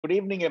Good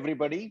evening,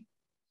 everybody.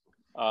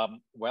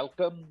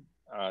 Welcome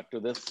to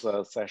this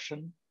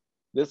session.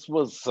 This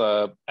was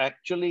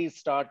actually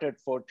started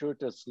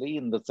fortuitously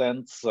in the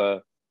sense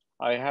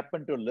I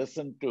happened to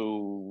listen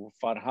to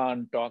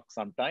Farhan talk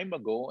some time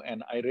ago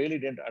and I really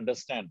didn't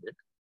understand it.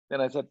 Then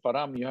I said,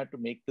 Farhan, you have to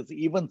make this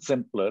even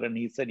simpler. And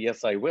he said,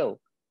 yes, I will.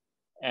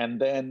 And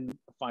then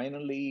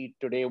finally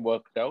today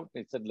worked out.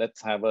 He said,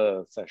 let's have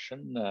a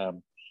session.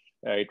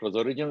 It was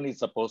originally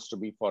supposed to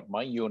be for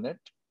my unit.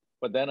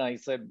 But then I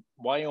said,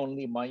 why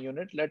only my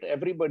unit? Let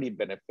everybody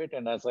benefit.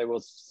 And as I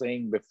was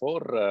saying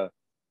before,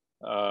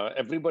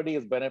 everybody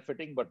is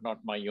benefiting, but not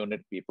my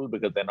unit people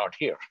because they're not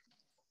here.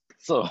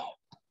 So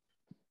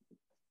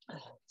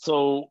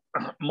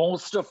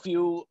most of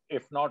you,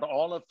 if not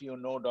all of you,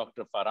 know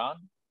Dr. Farhan.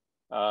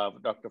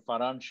 Dr.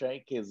 Farhan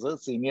Sheikh is a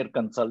senior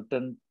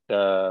consultant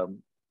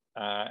and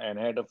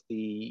head of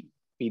the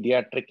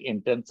Pediatric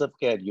Intensive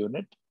Care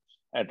Unit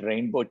at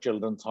Rainbow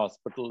Children's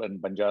Hospital in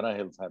Banjara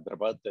Hills,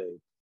 Hyderabad,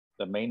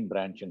 the main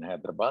branch in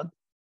Hyderabad.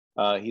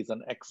 He's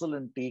an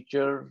excellent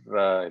teacher.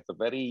 It's a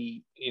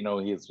very,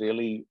 he's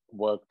really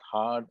worked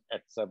hard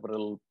at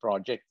several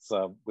projects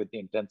with the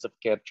intensive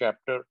care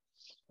chapter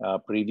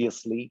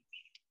previously.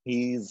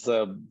 He's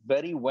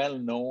very well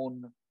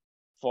known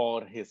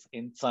for his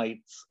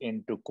insights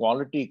into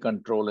quality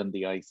control in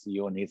the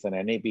ICU, and he's an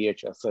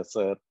NABH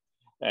assessor.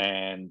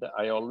 And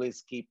I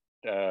always keep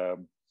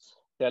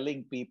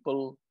telling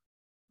people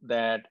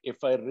that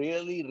if I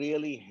really,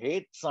 really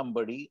hate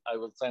somebody, I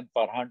will send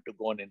Farhan to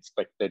go and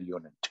inspect their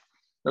unit.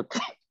 Okay?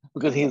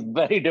 Because he's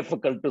very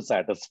difficult to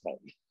satisfy.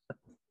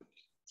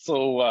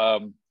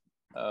 So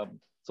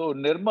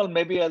Nirmal,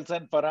 maybe I'll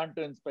send Farhan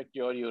to inspect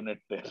your unit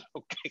there.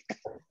 Okay.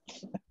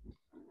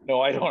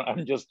 No, I don't.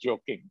 I'm just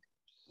joking.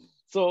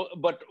 So,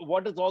 but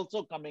what is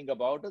also coming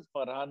about is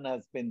Farhan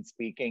has been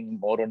speaking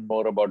more and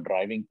more about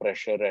driving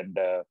pressure and,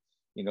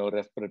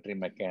 respiratory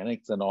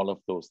mechanics and all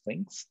of those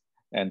things.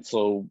 And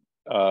so,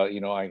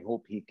 I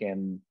hope he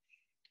can,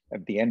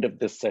 at the end of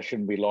this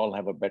session, we'll all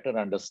have a better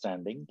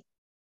understanding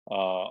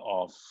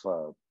of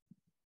the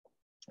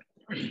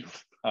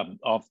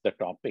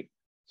topic.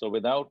 So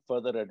without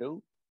further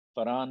ado,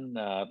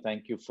 Farhan,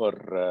 thank you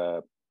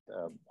for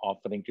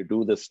offering to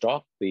do this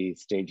talk. The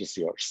stage is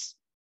yours.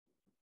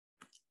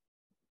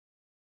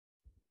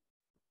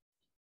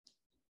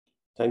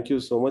 Thank you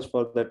so much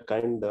for that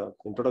kind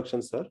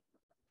introduction, sir.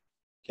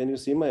 Can you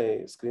see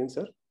my screen,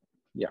 sir?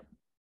 Yeah.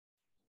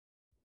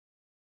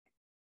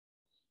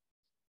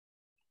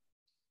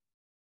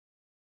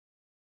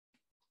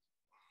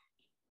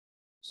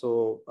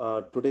 So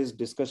today's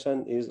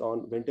discussion is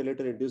on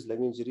ventilator-induced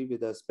lung injury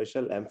with a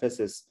special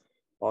emphasis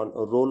on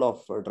a role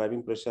of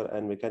driving pressure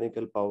and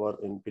mechanical power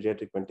in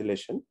pediatric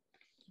ventilation.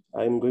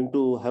 I'm going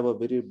to have a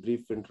very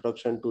brief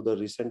introduction to the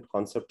recent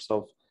concepts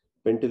of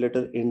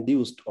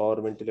ventilator-induced or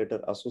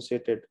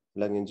ventilator-associated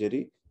lung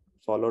injury,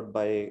 followed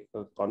by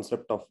a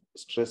concept of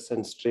stress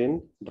and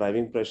strain,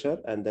 driving pressure,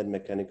 and then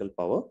mechanical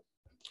power.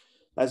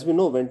 As we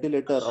know,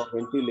 ventilator or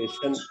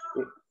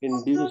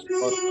ventilation-induced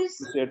or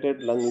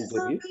associated lung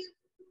injury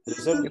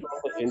result from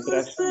the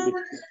interaction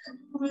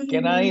between...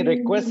 Can I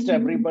request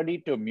everybody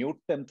to mute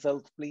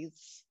themselves,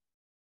 please?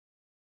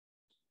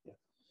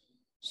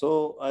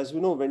 So, as we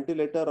know,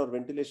 ventilator or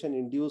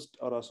ventilation-induced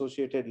or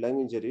associated lung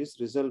injuries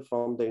result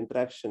from the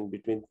interaction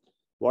between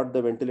what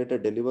the ventilator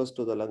delivers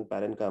to the lung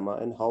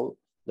parenchyma and how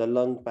the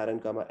lung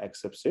parenchyma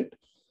accepts it.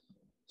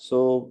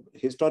 So,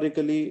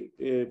 historically,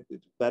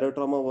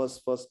 barotrauma was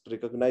first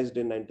recognized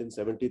in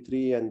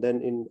 1973, and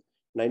then in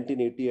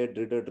 1988,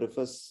 Ritter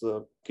Dreyfus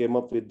came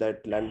up with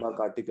that landmark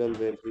article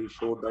where he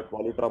showed that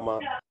polytrauma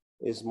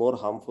is more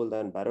harmful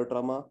than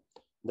barotrauma.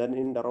 Then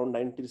in around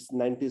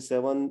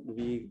 1997,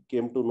 we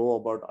came to know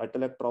about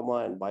atelectasis trauma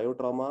and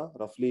biotrauma,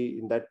 roughly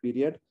in that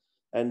period.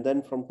 And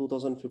then from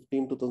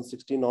 2015,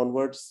 2016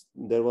 onwards,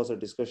 there was a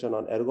discussion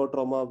on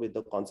ergotrauma with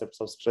the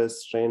concepts of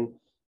stress, strain,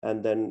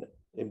 and then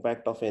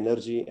impact of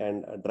energy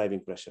and driving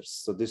pressures.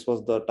 So this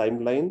was the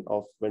timeline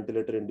of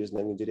ventilator-induced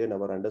lung injury and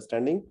our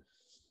understanding.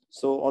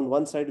 So on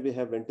one side, we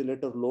have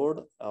ventilator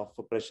load of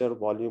pressure,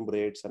 volume,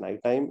 rates, and I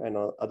time. And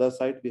on the other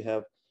side, we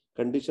have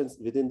conditions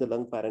within the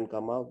lung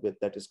parenchyma with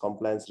that is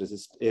compliance,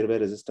 airway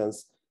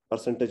resistance,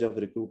 percentage of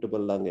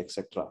recruitable lung,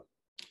 etc.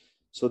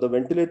 So the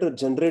ventilator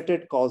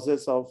generated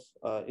causes of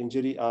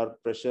injury are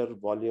pressure,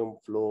 volume,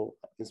 flow,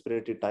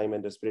 inspiratory time,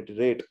 and respiratory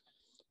rate.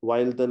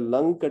 While the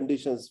lung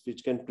conditions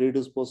which can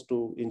predispose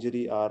to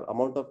injury are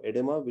amount of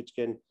edema, which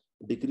can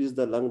decrease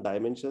the lung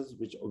dimensions,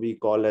 which we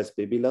call as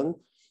baby lung,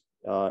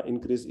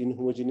 increase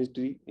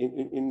inhomogeneity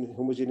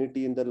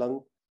in the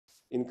lung,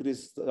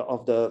 increase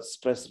of the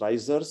stress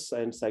risers,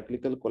 and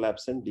cyclical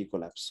collapse and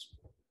decollapse.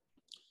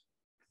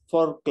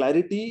 For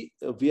clarity,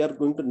 we are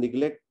going to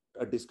neglect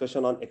a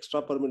discussion on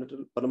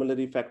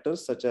extrapulmonary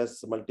factors such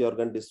as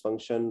multi-organ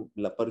dysfunction,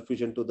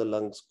 perfusion to the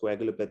lungs,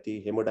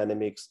 coagulopathy,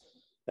 hemodynamics,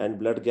 and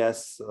blood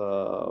gas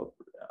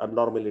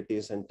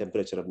abnormalities and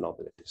temperature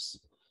abnormalities.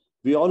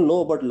 We all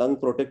know about lung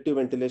protective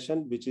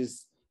ventilation, which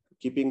is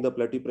keeping the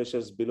plateau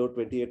pressures below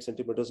 28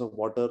 centimeters of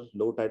water,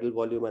 low tidal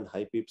volume, and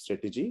high PEEP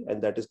strategy.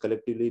 And that is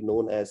collectively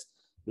known as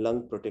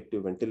lung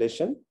protective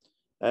ventilation.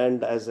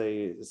 And as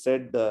I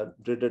said,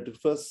 Dr.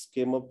 first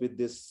came up with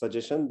this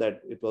suggestion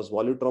that it was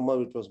volutrauma,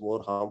 which was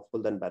more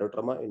harmful than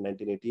barotrauma in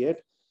 1988.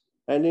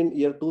 And in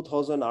year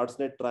 2000,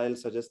 ArtsNet trial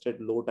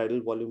suggested low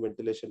tidal volume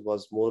ventilation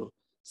was more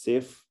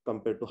safe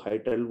compared to high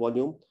tidal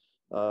volume.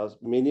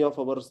 Many of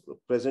our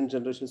present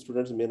generation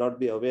students may not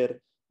be aware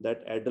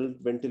that adult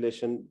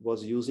ventilation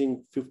was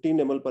using 15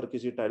 ml per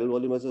kg tidal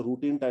volume as a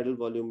routine tidal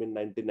volume in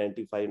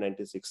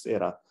 1995-96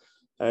 era.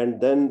 And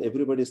then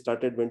everybody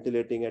started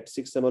ventilating at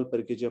 6 ml per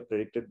kg of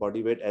predicted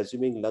body weight,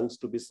 assuming lungs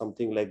to be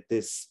something like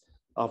this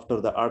after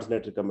the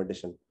ArtsNet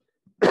recommendation.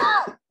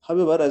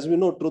 However, as we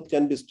know, truth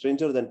can be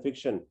stranger than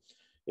fiction.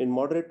 In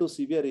moderate to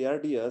severe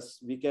ARDS,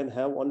 we can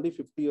have only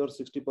 50 or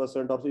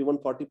 60% or even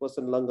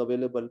 40% lung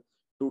available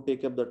to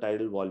take up the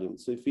tidal volume.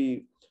 So if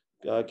we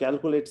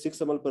calculate 6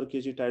 ml per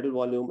kg tidal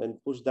volume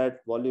and push that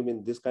volume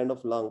in this kind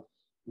of lung,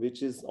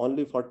 which is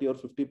only 40 or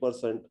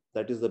 50%,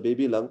 that is the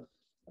baby lung,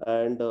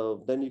 and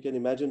then you can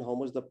imagine how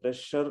much the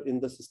pressure in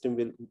the system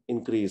will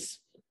increase.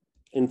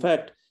 In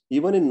fact,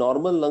 even in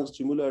normal lungs,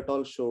 Chimulo et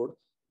al. Showed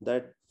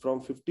that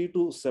from 50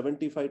 to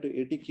 75 to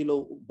 80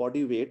 kilo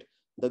body weight,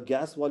 the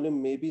gas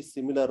volume may be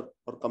similar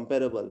or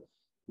comparable.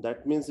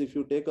 That means if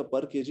you take a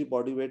per kg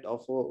body weight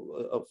of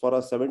for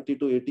a 70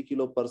 to 80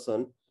 kilo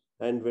person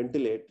and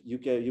ventilate,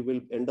 you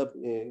will end up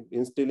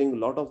instilling a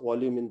lot of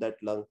volume in that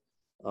lung,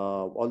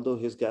 although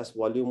his gas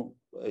volume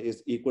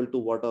is equal to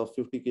what a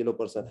 50 kilo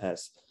person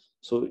has.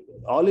 So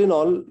all in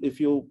all, if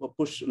you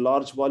push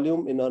large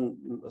volume in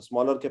a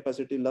smaller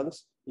capacity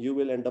lungs, you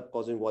will end up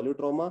causing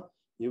volutrauma.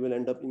 You will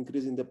end up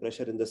increasing the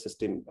pressure in the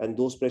system. And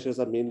those pressures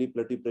are mainly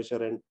plateau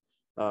pressure and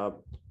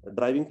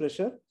driving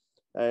pressure.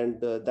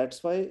 And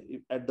that's why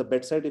at the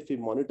bedside, if we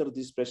monitor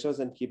these pressures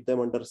and keep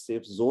them under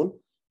safe zone,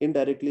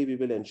 indirectly, we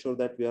will ensure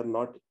that we are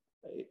not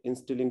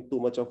instilling too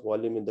much of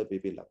volume in the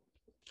baby lung.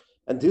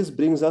 And this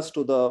brings us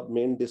to the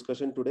main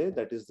discussion today.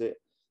 That is the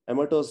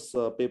Amato's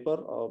paper,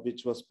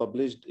 which was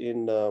published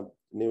in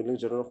New England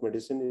Journal of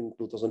Medicine in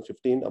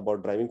 2015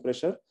 about driving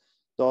pressure.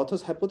 The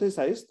authors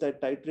hypothesized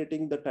that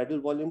titrating the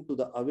tidal volume to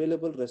the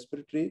available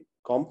respiratory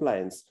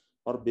compliance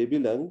or baby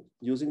lung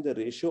using the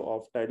ratio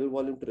of tidal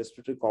volume to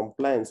respiratory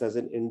compliance as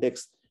an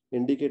index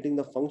indicating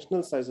the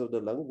functional size of the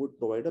lung would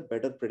provide a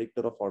better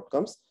predictor of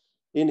outcomes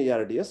in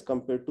ARDS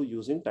compared to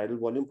using tidal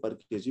volume per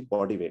kg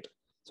body weight.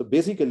 So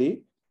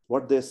basically,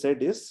 what they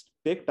said is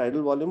take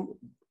tidal volume,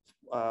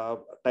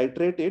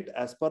 titrate it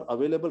as per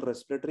available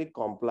respiratory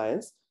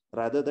compliance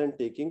rather than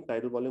taking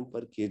tidal volume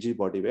per kg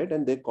body weight,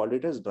 and they called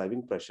it as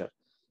driving pressure.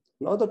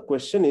 Now the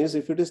question is,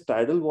 if it is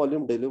tidal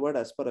volume delivered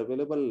as per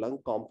available lung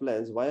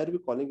compliance, why are we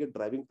calling it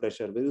driving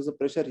pressure? Where is the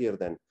pressure here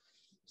then?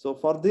 So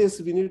for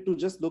this, we need to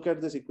just look at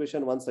this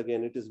equation once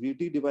again. It is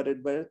VT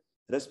divided by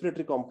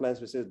respiratory compliance,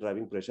 which is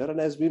driving pressure.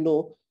 And as we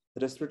know,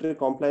 respiratory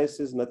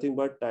compliance is nothing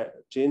but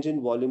change in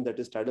volume, that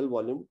is tidal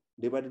volume,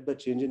 divided by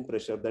change in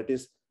pressure, that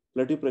is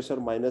plateau pressure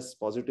minus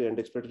positive end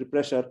expiratory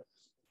pressure.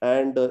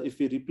 And if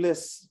we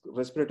replace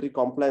respiratory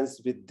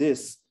compliance with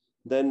this,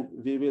 then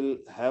we will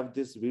have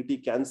this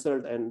VT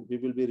cancelled and we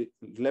will be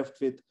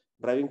left with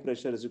driving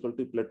pressure is equal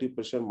to plateau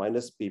pressure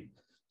minus PEEP.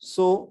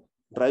 So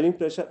driving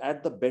pressure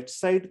at the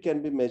bedside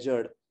can be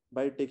measured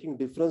by taking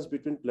difference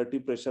between plateau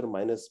pressure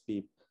minus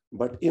PEEP.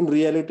 But in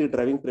reality,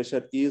 driving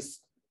pressure is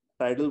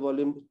tidal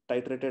volume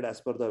titrated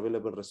as per the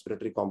available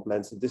respiratory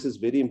compliance. This is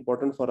very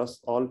important for us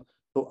all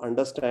to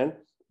understand.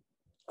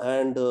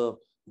 And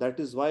that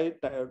is why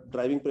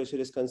driving pressure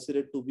is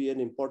considered to be an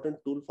important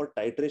tool for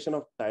titration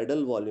of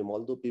tidal volume,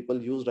 although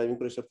people use driving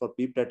pressure for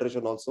PEEP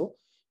titration also,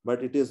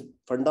 but it is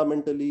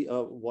fundamentally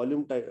a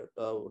volume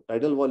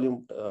tidal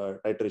volume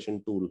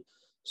titration tool.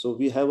 So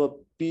we have a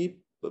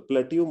PEEP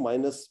plateau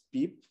minus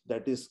PEEP,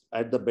 that is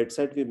at the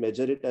bedside, we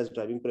measure it as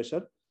driving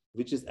pressure,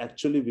 which is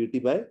actually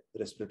VT by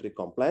respiratory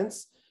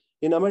compliance.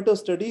 In Amato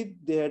study,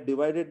 they had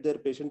divided their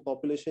patient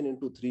population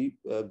into three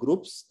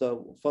groups.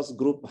 The first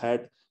group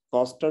had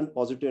constant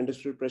positive end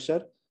expiratory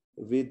pressure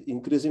with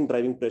increasing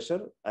driving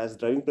pressure. As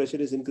driving pressure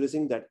is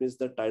increasing, that means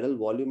the tidal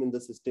volume in the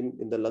system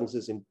in the lungs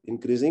is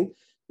increasing.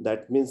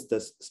 That means the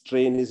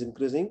strain is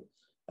increasing.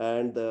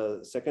 And the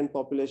second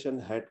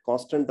population had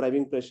constant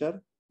driving pressure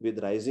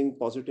with rising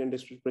positive end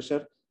expiratory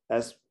pressure.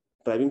 As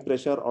driving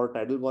pressure or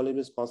tidal volume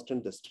is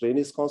constant, the strain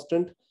is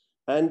constant.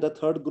 And the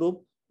third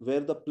group,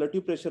 where the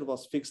plateau pressure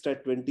was fixed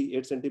at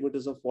 28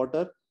 centimeters of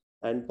water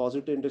and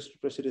positive end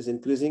expiratory pressure is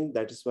increasing.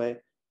 That is why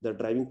the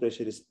driving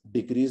pressure is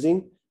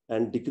decreasing,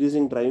 and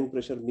decreasing driving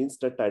pressure means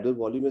that tidal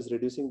volume is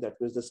reducing.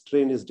 That means the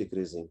strain is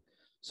decreasing.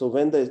 So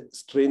when the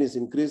strain is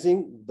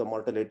increasing, the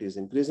mortality is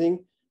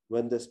increasing.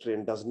 When the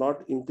strain does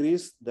not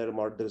increase, there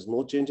is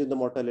no change in the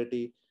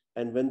mortality.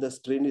 And when the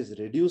strain is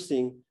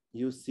reducing,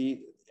 you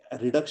see a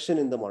reduction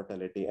in the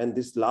mortality. And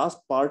this last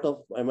part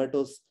of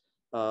Amato's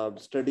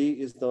study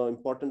is the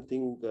important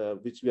thing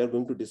which we are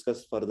going to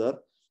discuss further.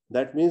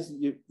 That means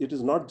it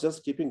is not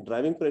just keeping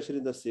driving pressure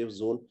in the safe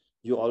zone.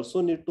 You also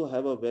need to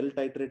have a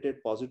well-titrated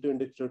positive end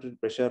expiratory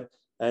pressure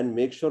and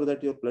make sure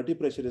that your blood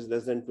pressure is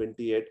less than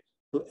 28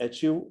 to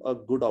achieve a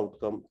good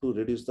outcome to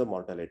reduce the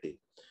mortality.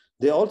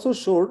 They also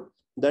showed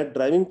that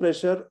driving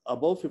pressure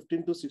above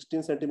 15 to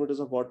 16 centimeters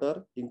of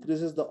water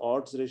increases the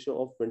odds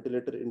ratio of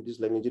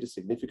ventilator-induced lung injury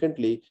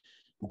significantly.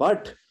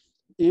 But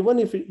even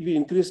if we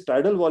increase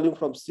tidal volume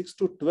from 6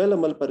 to 12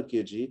 ml per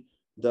kg,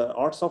 the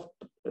odds of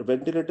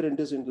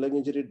ventilator-induced lung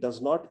injury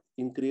does not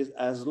increase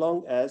as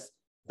long as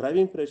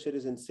driving pressure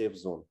is in safe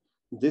zone.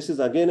 This is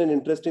again an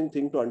interesting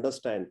thing to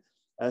understand.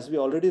 As we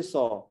already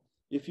saw,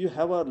 if you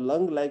have a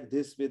lung like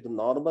this with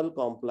normal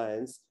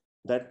compliance,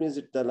 that means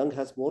the lung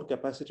has more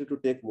capacity to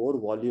take more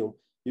volume.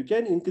 You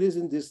can increase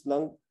in this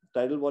lung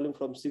tidal volume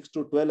from 6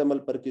 to 12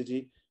 ml per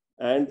kg,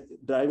 and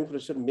driving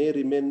pressure may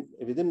remain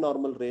within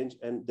normal range,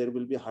 and there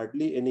will be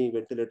hardly any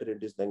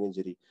ventilator-induced lung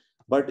injury.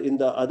 But in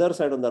the other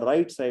side, on the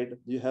right side,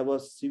 you have a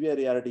severe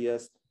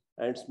ARDS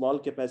and small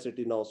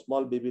capacity now,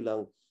 small baby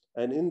lung.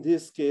 And in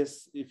this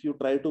case, if you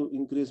try to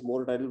increase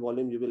more tidal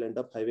volume, you will end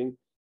up having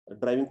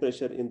driving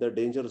pressure in the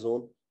danger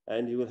zone,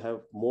 and you will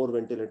have more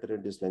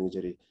ventilator-induced lung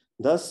injury.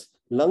 Thus,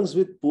 lungs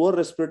with poor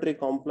respiratory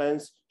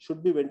compliance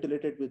should be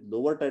ventilated with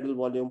lower tidal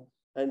volume,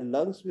 and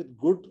lungs with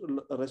good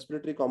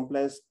respiratory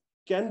compliance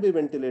can be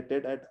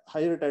ventilated at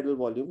higher tidal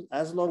volumes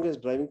as long as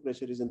driving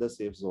pressure is in the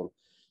safe zone.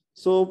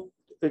 So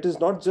it is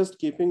not just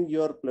keeping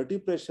your blood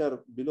pressure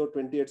below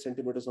 28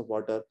 centimeters of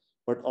water,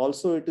 but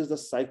also it is the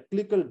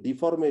cyclical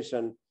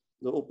deformation,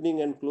 the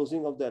opening and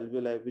closing of the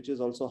alveoli, which is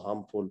also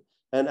harmful.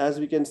 And as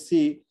we can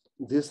see,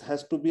 this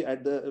has to be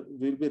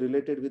will be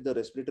related with the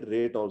respiratory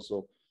rate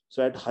also.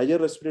 So at higher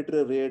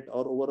respiratory rate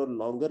or over a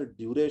longer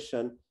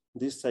duration,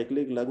 this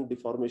cyclic lung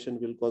deformation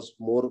will cause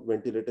more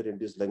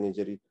ventilator-induced lung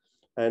injury.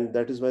 And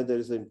that is why there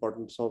is the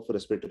importance of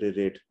respiratory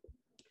rate.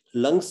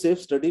 Lung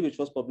Safe study, which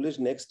was published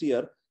next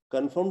year,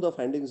 confirmed the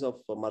findings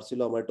of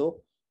Marcelo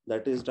Amato,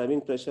 that is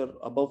driving pressure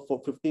above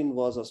 15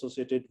 was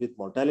associated with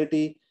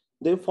mortality.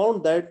 They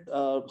found that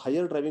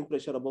higher driving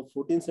pressure above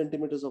 14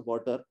 centimeters of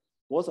water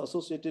was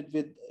associated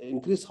with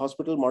increased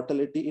hospital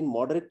mortality in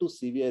moderate to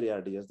severe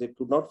ARDS. They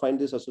could not find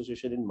this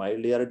association in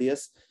mild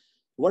ARDS.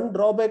 One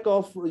drawback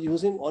of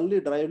using only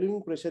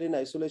driving pressure in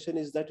isolation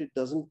is that it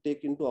doesn't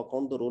take into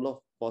account the role of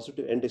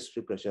positive end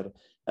extreme pressure.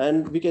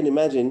 And we can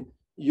imagine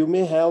you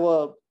may have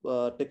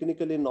a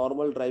technically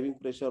normal driving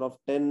pressure of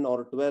 10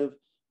 or 12,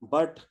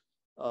 but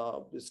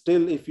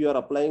still if you are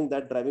applying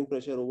that driving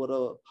pressure over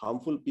a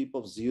harmful PEEP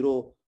of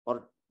 0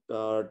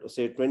 or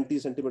say 20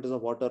 centimeters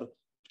of water,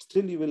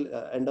 still you will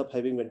end up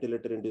having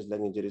ventilator-induced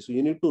lung injury. So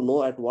you need to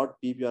know at what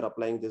PEEP you are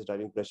applying this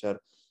driving pressure.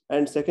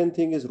 And second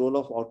thing is role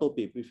of auto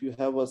PEEP. If you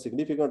have a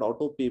significant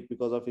auto PEEP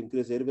because of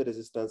increased airway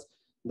resistance,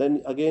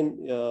 then again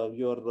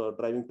your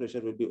driving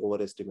pressure will be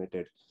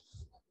overestimated.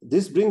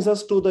 This brings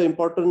us to the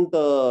important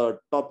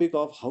topic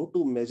of how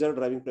to measure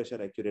driving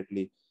pressure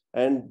accurately.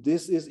 And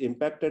this is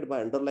impacted by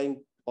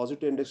underlying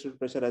positive end extreme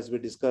pressure, as we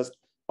discussed.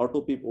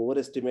 Auto PEEP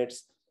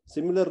overestimates.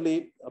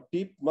 Similarly, a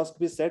PEEP must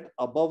be set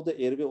above the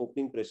airway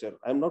opening pressure.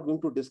 I'm not going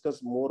to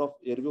discuss more of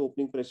airway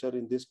opening pressure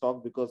in this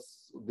talk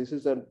because this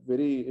is a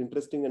very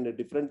interesting and a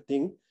different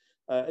thing.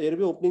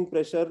 Airway opening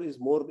pressure is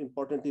more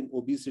important in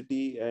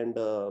obesity and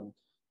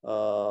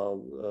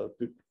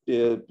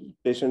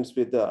patients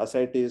with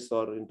ascites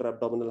or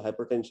intra-abdominal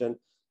hypertension.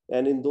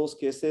 And in those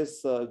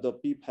cases, the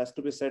PEEP has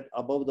to be set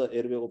above the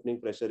airway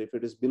opening pressure. If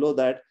it is below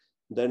that,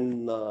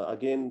 then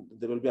again,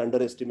 there will be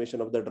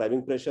underestimation of the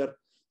driving pressure.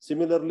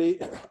 Similarly,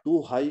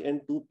 too high and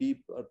too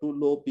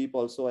low PEEP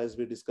also, as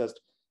we discussed,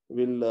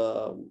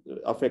 will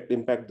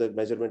impact the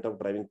measurement of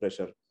driving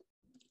pressure.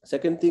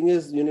 Second thing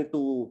is you need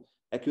to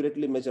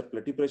accurately measure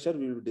blood pressure.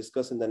 We will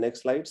discuss in the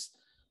next slides.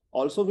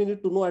 Also, we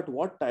need to know at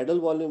what tidal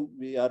volume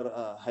we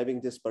are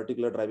having this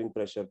particular driving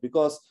pressure,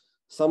 because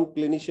some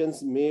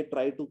clinicians may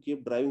try to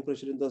keep driving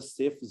pressure in the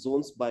safe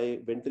zones by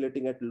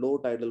ventilating at low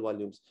tidal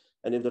volumes.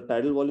 And if the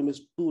tidal volume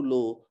is too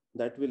low,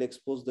 that will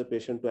expose the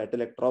patient to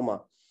atelic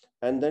trauma.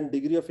 And then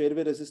degree of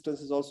airway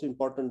resistance is also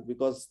important,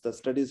 because the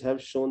studies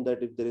have shown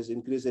that if there is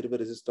increased airway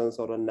resistance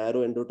or a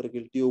narrow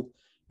endotracheal tube,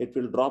 it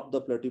will drop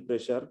the blood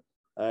pressure,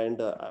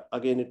 and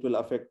again, it will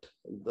affect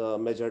the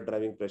measured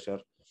driving pressure.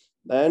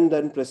 And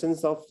then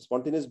presence of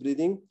spontaneous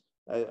breathing,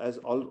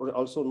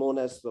 also known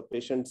as the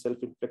patient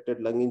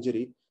self-inflicted lung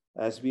injury.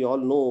 As we all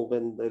know,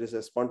 when there is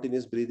a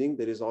spontaneous breathing,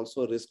 there is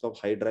also a risk of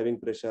high driving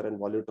pressure and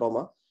volume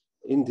trauma.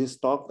 In this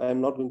talk, I am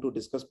not going to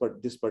discuss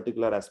this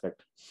particular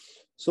aspect.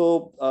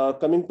 So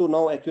coming to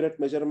now accurate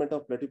measurement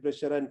of blood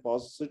pressure and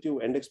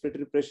positive end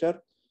expiratory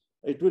pressure,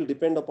 it will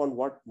depend upon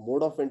what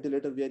mode of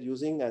ventilator we are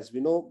using. As we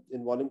know,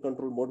 in volume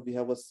control mode, we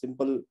have a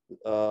simple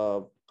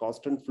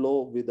constant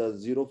flow with a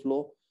zero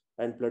flow,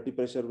 and blood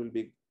pressure will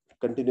be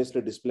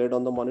continuously displayed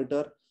on the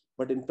monitor.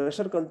 But in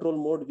pressure control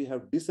mode, we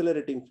have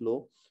decelerating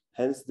flow.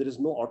 Hence, there is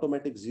no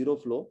automatic zero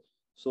flow.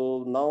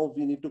 So now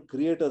we need to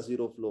create a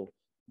zero flow.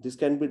 This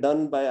can be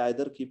done by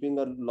either keeping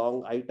a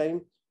long I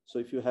time. So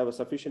if you have a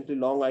sufficiently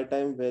long I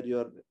time where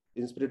your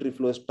inspiratory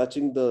flow is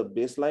touching the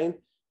baseline,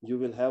 you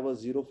will have a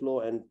zero flow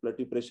and blood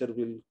pressure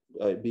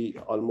will be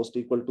almost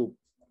equal to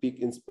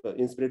peak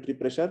inspiratory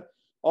pressure.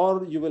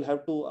 or you will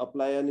have to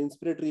apply an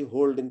inspiratory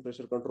hold in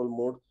pressure control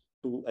mode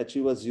to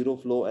achieve a zero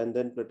flow, and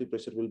then pleural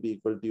pressure will be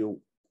equal to your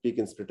peak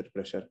inspiratory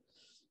pressure.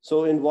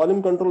 So in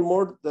volume control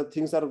mode, the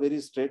things are very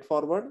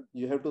straightforward.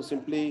 You have to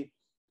simply,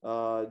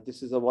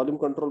 this is a volume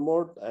control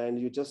mode, and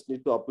you just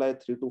need to apply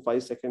 3 to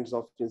 5 seconds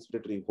of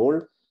inspiratory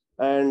hold,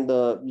 and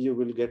you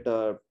will get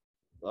a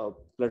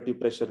pleural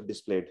pressure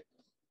displayed.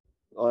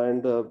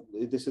 And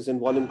this is in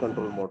volume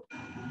control mode.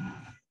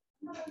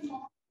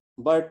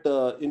 But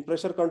in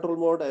pressure control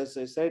mode, as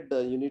I said,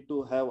 you need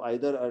to have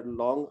either a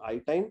long I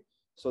time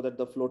so that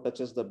the flow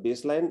touches the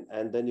baseline,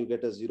 and then you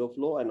get a zero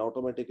flow, and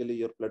automatically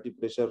your pleural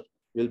pressure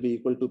will be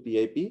equal to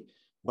PIP.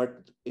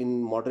 But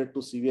in moderate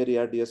to severe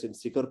ARDS in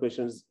sicker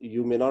patients,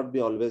 you may not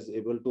be always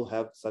able to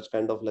have such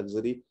kind of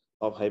luxury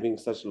of having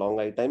such long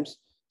I times.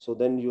 So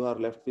then you are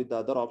left with the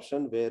other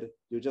option where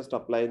you just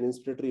apply an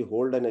inspiratory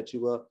hold and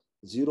achieve a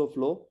zero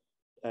flow,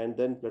 and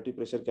then pleural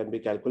pressure can be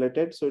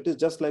calculated. So it is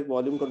just like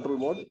volume control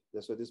mode.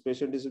 So this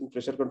patient is in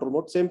pressure control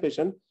mode. Same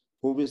patient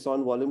who we saw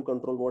in volume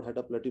control mode had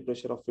a pleural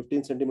pressure of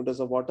 15 centimeters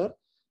of water.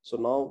 So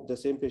now the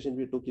same patient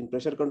we took in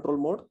pressure control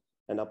mode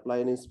and apply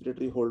an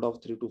inspiratory hold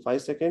of 3 to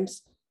 5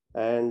 seconds.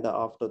 And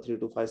after 3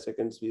 to 5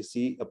 seconds, we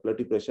see a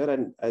pleural pressure.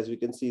 And as we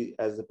can see,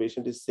 as the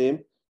patient is same,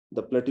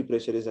 the pleural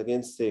pressure is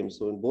again same.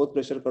 So in both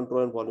pressure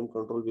control and volume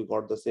control, we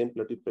got the same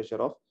pleural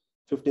pressure of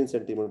 15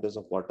 centimeters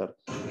of water.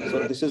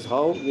 So this is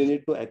how we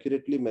need to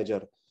accurately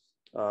measure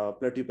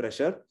pleural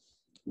pressure.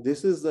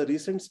 This is a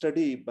recent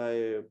study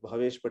by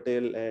Bhavesh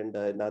Patel and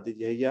Nadi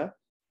Jaya,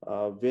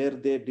 where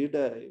they did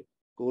a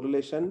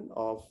correlation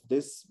of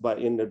this by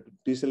in a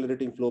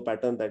decelerating flow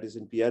pattern, that is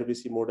in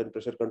PRBC mode and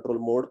pressure control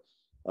mode,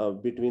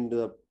 between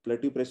the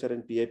pleural pressure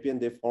and PIP, and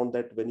they found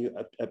that when you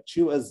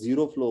achieve a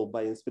zero flow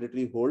by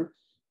inspiratory hold,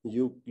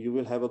 you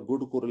will have a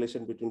good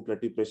correlation between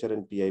pleural pressure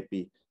and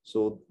PIP.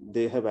 So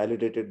they have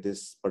validated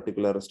this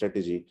particular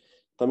strategy.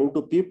 Coming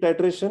to PEEP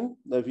titration,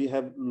 we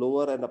have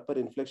lower and upper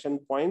inflection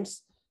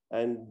points,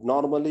 and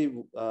normally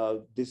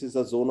this is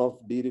a zone of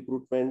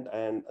de-recruitment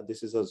and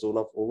this is a zone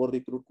of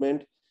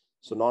over-recruitment.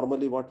 So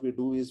normally what we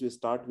do is we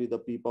start with a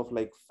PEEP of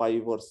like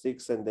 5 or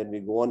 6, and then we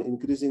go on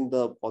increasing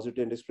the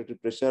positive and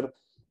expected pressure,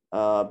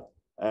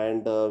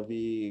 and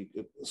we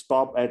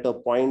stop at a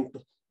point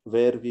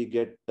where we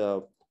get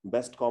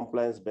best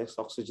compliance, best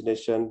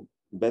oxygenation,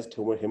 best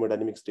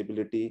hemodynamic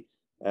stability,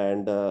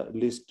 and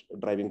least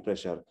driving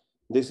pressure.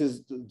 This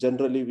is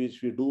generally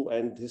which we do,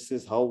 and this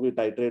is how we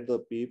titrate the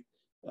PEEP.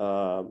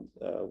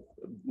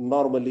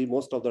 Normally,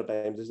 most of the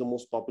times, this is the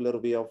most popular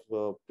way of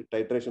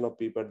titration of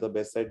PEEP at the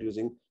bedside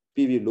using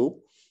PV loop.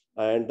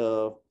 And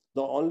the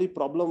only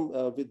problem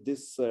with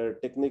this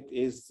technique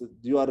is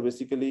you are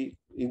basically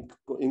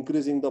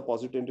increasing the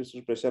positive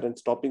interstitial pressure and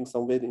stopping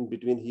somewhere in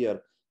between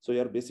here. So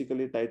you are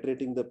basically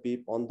titrating the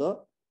PEEP on the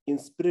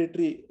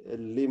inspiratory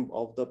limb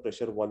of the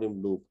pressure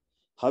volume loop.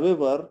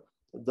 However,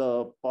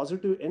 the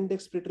positive end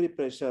expiratory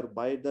pressure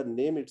by the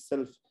name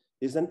itself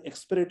is an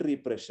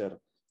expiratory pressure.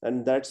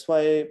 And that's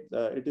why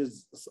it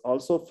is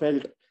also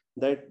felt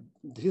that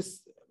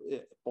this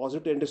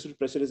positive end expiratory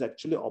pressure is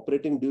actually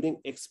operating during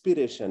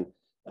expiration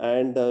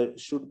and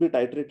should be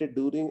titrated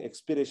during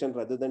expiration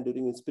rather than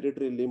during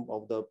inspiratory limb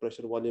of the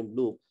pressure volume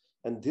loop.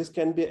 And this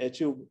can be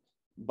achieved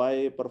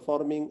by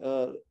performing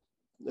a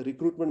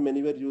recruitment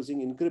maneuver using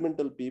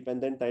incremental PEEP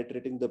and then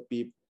titrating the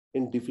PEEP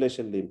in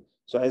deflation limb.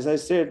 So as I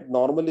said,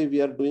 normally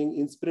we are doing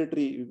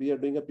inspiratory, we are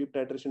doing a PEEP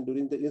titration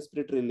during the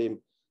inspiratory limb,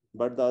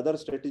 but the other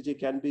strategy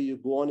can be you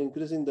go on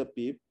increasing the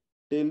PEEP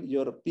till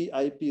your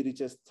PIP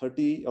reaches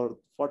 30 or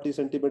 40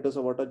 centimeters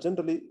of water.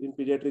 Generally in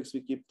pediatrics,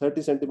 we keep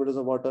 30 centimeters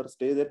of water,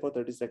 stay there for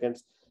 30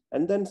 seconds,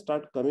 and then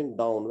start coming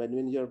down.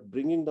 When you're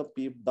bringing the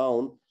PEEP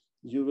down,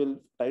 you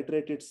will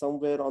titrate it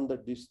somewhere on the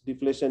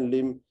deflation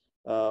limb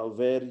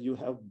where you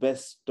have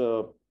best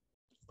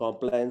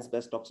compliance,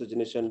 best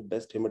oxygenation,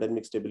 best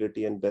hemodynamic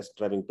stability, and best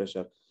driving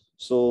pressure.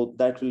 So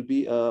that will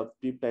be a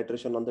PEEP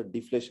titration on the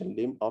deflation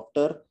limb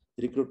after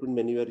recruitment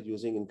maneuver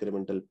using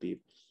incremental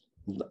PEEP.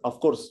 Of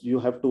course, you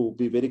have to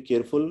be very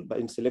careful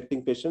in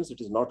selecting patients. It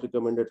is not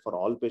recommended for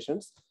all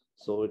patients.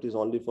 So it is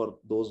only for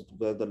those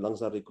where the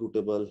lungs are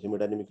recruitable,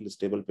 hemodynamically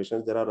stable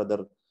patients. There are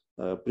other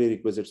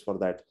prerequisites for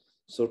that.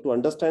 So to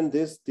understand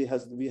this,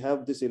 we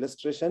have this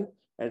illustration.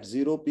 At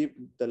zero PEEP,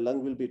 the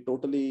lung will be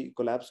totally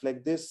collapsed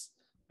like this.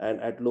 And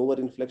at lower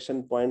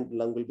inflection point,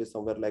 lung will be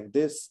somewhere like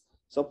this.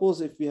 Suppose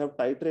if we have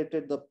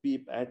titrated the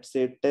PEEP at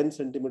say 10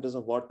 centimeters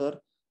of water,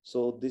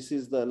 so this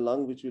is the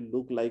lung which will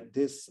look like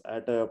this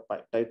at a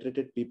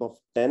titrated PEEP of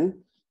 10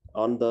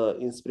 on the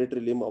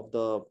inspiratory limb of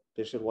the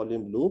pressure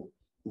volume loop.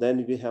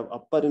 Then we have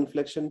upper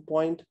inflection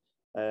point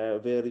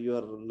where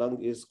your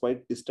lung is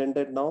quite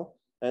distended now.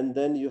 And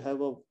then you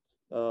have a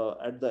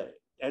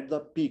at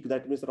the peak,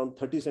 that means around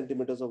 30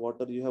 centimeters of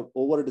water, you have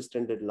over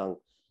distended lung.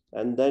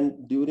 And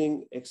then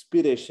during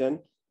expiration,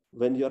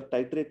 when you are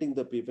titrating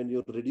the PEEP, when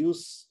you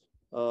reduce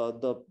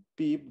the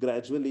PEEP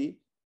gradually,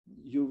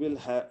 you will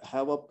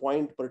have a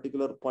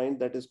particular point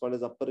that is called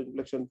as upper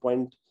inflection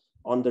point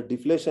on the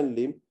deflation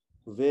limb,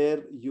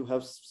 where you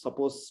have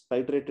suppose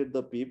titrated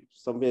the PEEP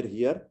somewhere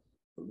here.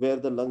 where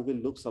the lung will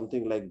look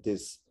something like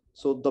this.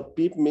 So the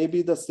PEEP may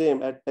be the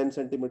same at 10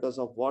 centimeters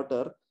of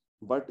water,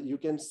 but you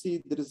can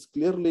see there is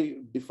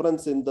clearly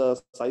difference in the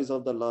size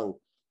of the lung.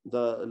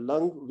 The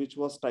lung which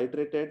was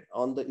titrated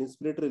on the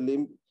inspiratory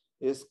limb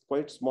is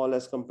quite small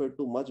as compared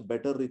to much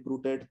better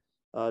recruited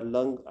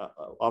lung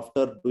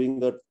after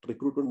doing a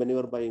recruitment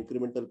maneuver by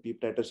incremental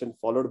PEEP titration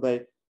followed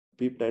by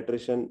PEEP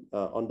titration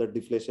on the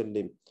deflation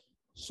limb.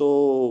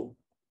 So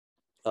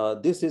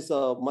this is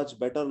a much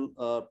better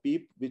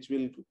PEEP which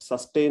will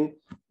sustain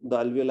the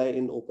alveoli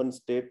in open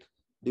state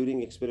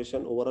during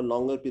expiration over a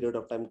longer period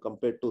of time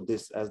compared to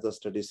this, as the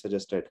study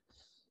suggested.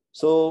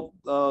 So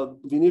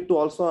we need to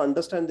also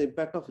understand the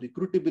impact of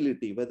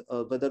recruitability,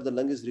 whether the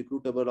lung is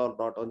recruitable or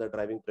not on the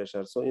driving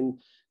pressure. So in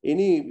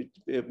any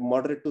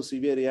moderate to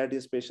severe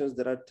ARDS patients,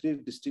 there are three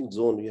distinct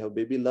zones. You have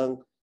baby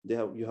lung,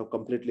 you have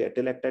completely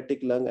atelectatic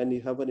lung, and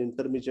you have an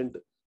intermittent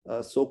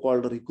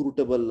so-called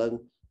recruitable lung,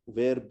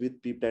 where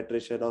with PEEP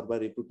titration or by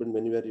recruitment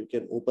maneuver, you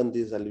can open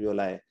these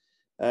alveoli.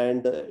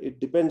 And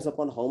it depends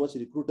upon how much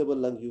recruitable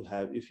lung you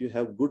have. If you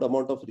have good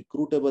amount of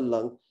recruitable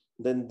lung,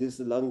 then this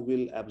lung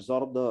will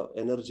absorb the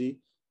energy,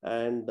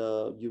 and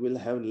you will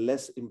have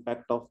less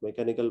impact of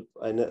mechanical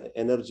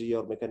energy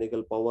or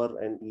mechanical power,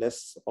 and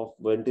less of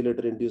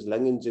ventilator-induced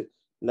lung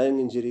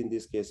injury in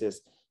these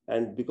cases.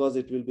 And because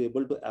it will be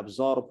able to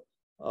absorb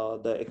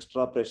the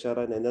extra pressure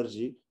and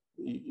energy,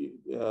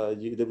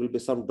 there will be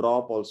some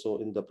drop also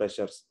in the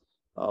pressures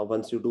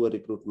once you do a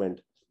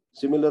recruitment.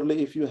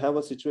 Similarly, if you have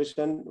a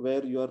situation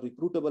where your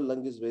recruitable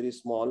lung is very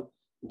small,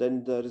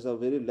 then there is a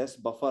very less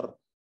buffer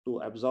to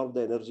absorb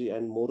the energy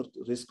and more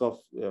risk of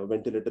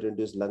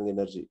ventilator-induced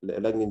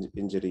lung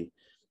injury.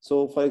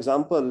 So, for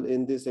example,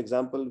 in this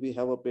example, we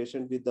have a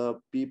patient with a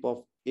PEEP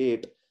of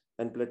 8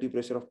 and plateau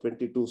pressure of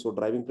 22. So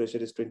driving pressure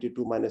is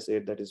 22 minus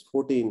 8, that is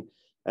 14.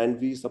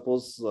 And we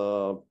suppose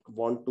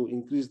want to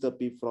increase the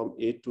PEEP from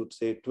 8 to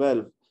say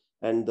 12,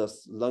 and the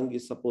lung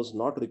is supposed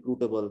not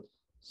recruitable.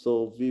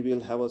 So we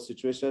will have a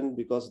situation,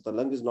 because the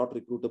lung is not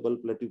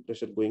recruitable, plateau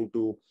pressure going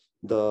to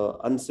the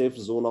unsafe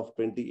zone of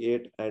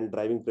 28 and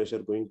driving pressure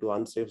going to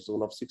unsafe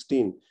zone of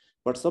 16.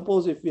 But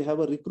suppose if we have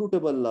a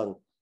recruitable lung,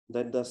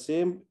 then the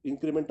same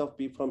increment of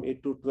PEEP from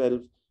 8 to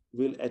 12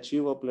 will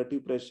achieve a plateau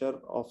pressure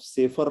of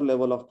safer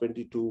level of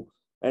 22,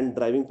 and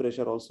driving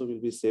pressure also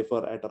will be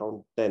safer at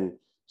around 10.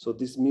 So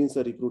this means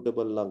a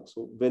recruitable lung.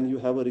 So when you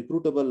have a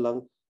recruitable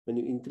lung, when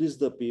you increase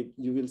the PEEP,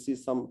 you will see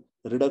some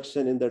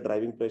reduction in the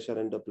driving pressure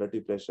and the plateau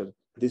pressure.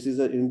 This is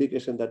an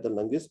indication that the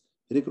lung is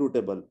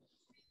recruitable.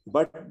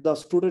 But the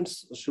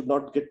students should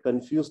not get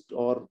confused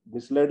or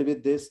misled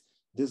with this.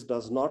 This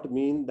does not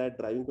mean that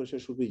driving pressure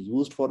should be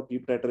used for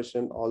PEEP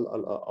titration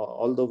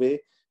all the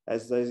way.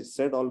 As I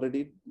said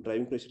already,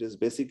 driving pressure is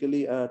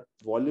basically a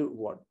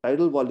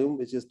tidal volume,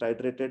 which is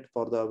titrated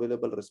for the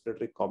available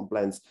respiratory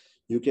compliance.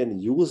 You can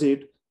use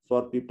it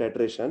for PEEP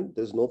titration.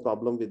 There's no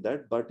problem with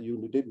that, but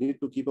you need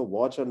to keep a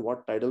watch on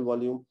what tidal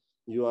volume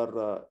you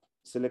are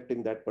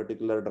selecting that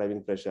particular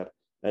driving pressure,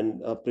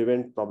 and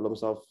prevent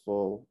problems of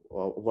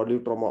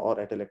volume trauma or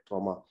atelic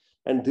trauma.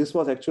 And this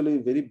was actually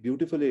very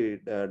beautifully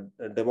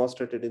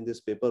demonstrated in this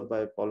paper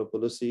by Paulo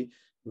Pelosi,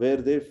 where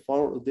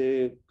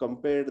they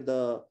compared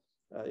the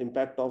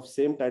impact of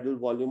same tidal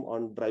volume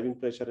on driving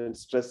pressure and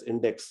stress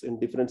index in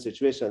different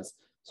situations.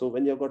 So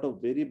when you've got a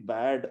very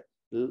bad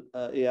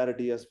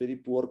ARDS, very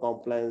poor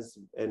compliance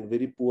and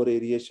very poor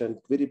aeration,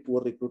 very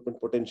poor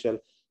recruitment potential,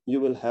 you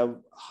will have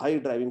high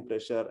driving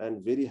pressure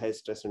and very high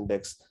stress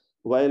index.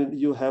 While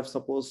you have,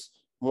 suppose,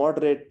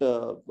 moderate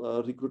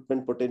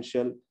recruitment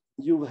potential,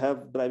 you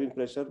have driving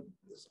pressure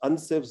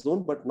unsafe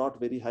zone, but not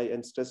very high,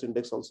 and stress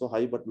index also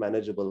high, but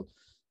manageable.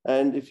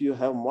 And if you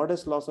have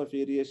modest loss of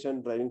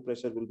aeration, driving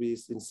pressure will be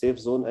in safe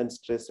zone, and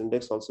stress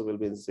index also will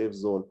be in safe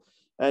zone.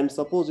 And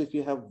suppose if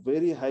you have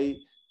very high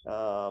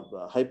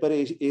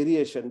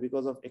hyperaeration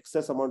because of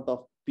excess amount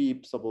of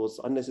PEEP, suppose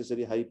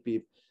unnecessary high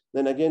PEEP,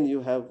 then again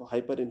you have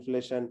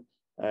hyperinflation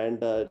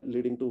and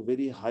leading to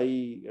very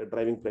high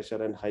driving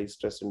pressure and high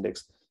stress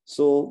index.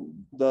 So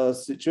the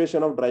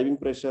situation of driving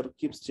pressure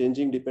keeps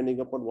changing depending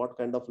upon what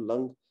kind of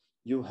lung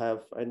you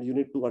have, and you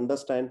need to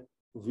understand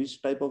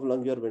which type of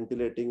lung you are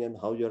ventilating and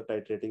how you are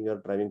titrating your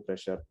driving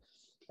pressure.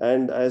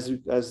 And as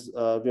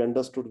we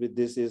understood with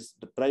this, is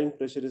the driving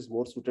pressure is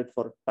more suited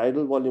for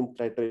tidal volume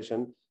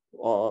titration,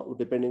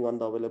 depending on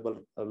the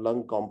available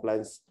lung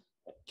compliance.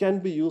 Can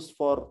be used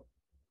for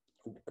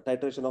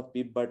titration of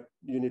PEEP, but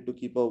you need to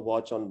keep a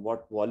watch on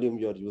what volume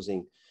you're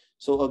using.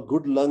 So a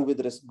good lung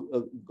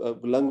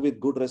with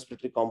good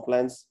respiratory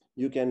compliance,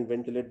 you can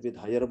ventilate with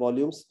higher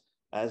volumes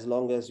as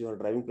long as your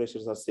driving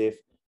pressures are safe.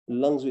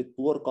 Lungs with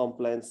poor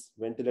compliance,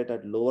 ventilate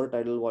at lower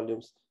tidal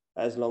volumes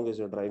as long as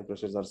your driving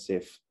pressures are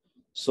safe.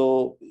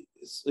 So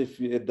if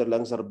the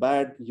lungs are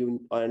bad,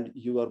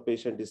 your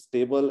patient is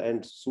stable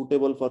and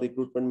suitable for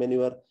recruitment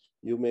maneuver,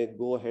 you may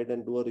go ahead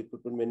and do a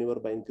recruitment maneuver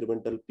by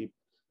incremental PEEP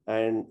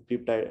and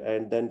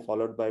then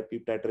followed by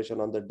PEEP titration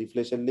on the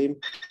deflation limb.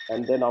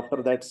 And then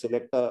after that,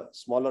 select a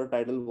smaller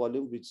tidal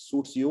volume which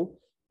suits you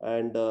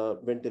and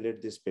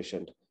ventilate this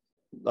patient.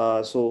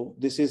 So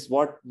this is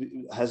what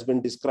has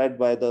been described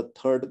by the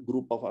third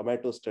group of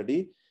amato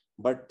study.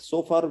 But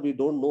so far, we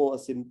don't know a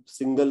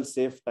single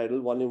safe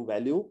tidal volume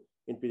value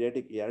in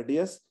pediatric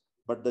ARDS.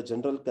 But the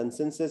general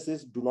consensus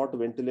is do not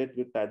ventilate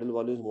with tidal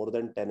volumes more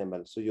than 10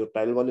 ml. So your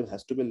tidal volume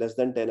has to be less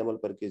than 10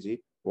 ml per kg,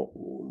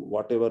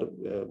 whatever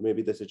may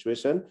be the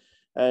situation.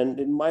 And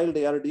in mild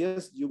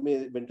ARDS, you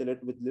may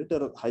ventilate with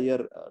little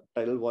higher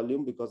tidal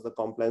volume because the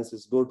compliance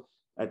is good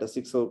at a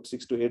 6 to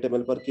 8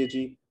 ml per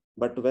kg.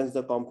 But once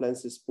the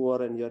compliance is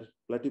poor and your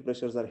plateau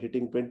pressures are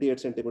hitting 28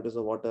 centimeters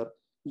of water,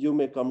 you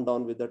may come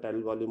down with the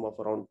tidal volume of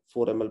around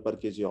 4 ml per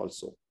kg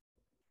also.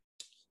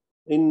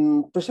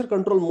 In pressure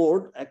control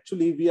mode,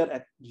 actually, we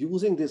are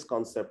using this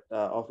concept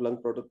of lung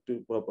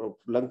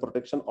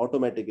protection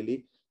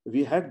automatically.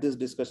 We had this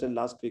discussion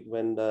last week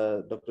when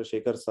Dr.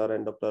 Shekhar sir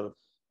and Dr.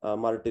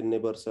 Martin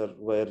Neber sir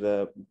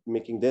were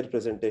making their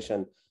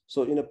presentation.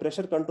 So in a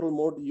pressure control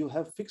mode, you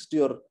have fixed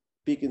your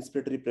peak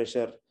inspiratory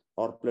pressure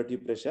or plateau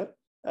pressure.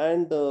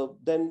 And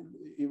then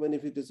even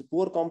if it is a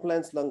poor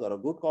compliance lung or a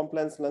good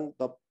compliance lung,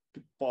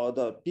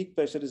 the peak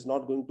pressure is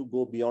not going to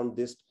go beyond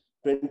this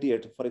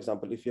 28, for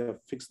example, if you have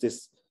fixed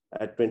this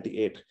at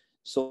 28.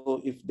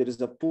 So if there is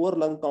a poor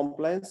lung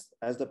compliance,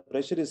 as the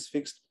pressure is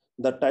fixed,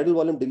 the tidal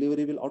volume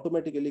delivery will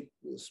automatically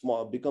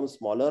become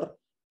smaller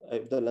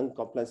if the lung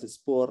compliance is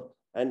poor.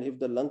 And if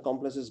the lung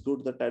compliance is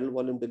good, the tidal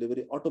volume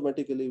delivery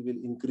automatically will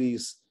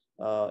increase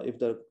if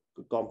the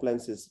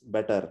compliance is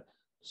better.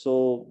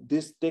 So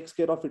this takes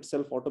care of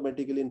itself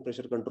automatically in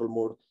pressure control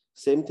mode.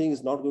 Same thing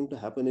is not going to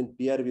happen in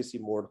PRVC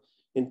mode.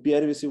 In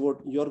PRVC mode,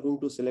 you are going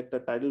to select a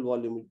tidal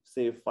volume,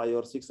 say 5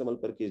 or 6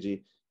 ml per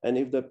kg. And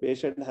if the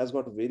patient has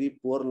got very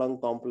poor lung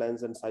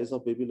compliance and size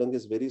of baby lung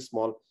is very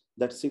small,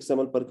 that 6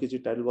 ml per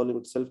kg tidal volume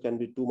itself can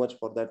be too much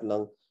for that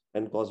lung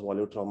and cause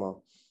volume trauma.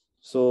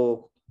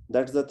 So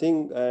that's the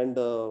thing. And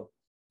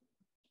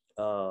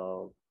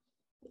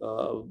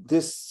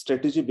this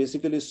strategy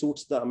basically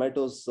suits the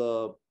amato's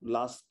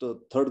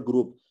third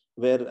group,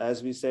 where,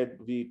 as we said,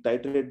 we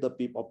titrate the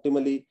PEEP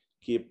optimally,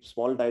 keep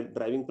small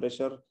driving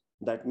pressure.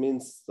 That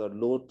means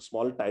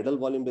small tidal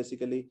volume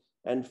basically,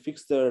 and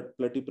fix the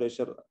plateau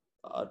pressure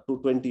to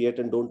 28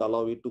 and don't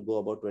allow it to go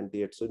above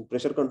 28. So in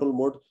pressure control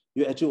mode,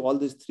 you achieve all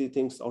these three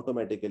things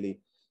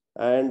automatically.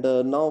 And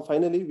now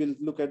finally, we'll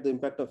look at the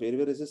impact of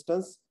airway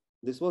resistance.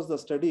 This was the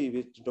study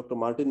which Dr.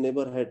 Martin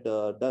Neber had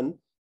done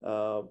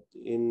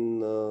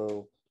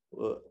in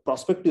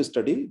prospective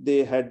study.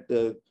 They had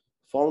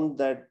found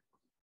that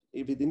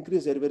if with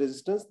increased airway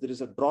resistance, there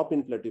is a drop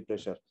in plateau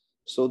pressure.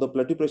 So the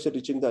plateau pressure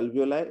reaching the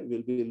alveoli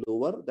will be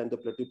lower than the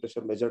plateau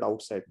pressure measured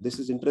outside. This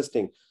is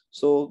interesting.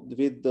 So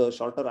with the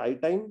shorter I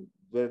time,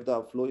 where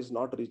the flow is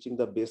not reaching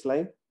the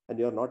baseline and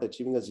you are not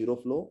achieving a zero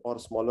flow, or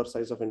smaller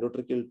size of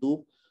endotracheal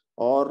tube,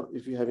 or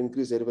if you have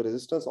increased airway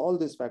resistance, all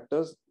these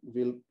factors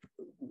will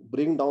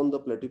bring down the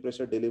plateau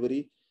pressure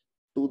delivery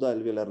to the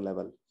alveolar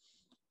level.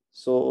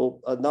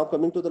 So now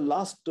coming to the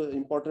last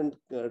important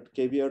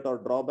caveat or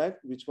drawback,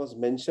 which was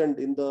mentioned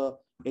in the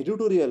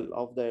editorial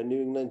of the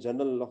New England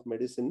Journal of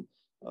Medicine,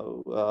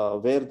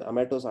 where the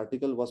Amato's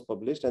article was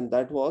published, and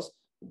that was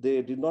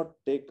they did not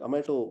take,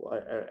 Amato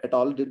at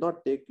all did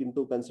not take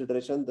into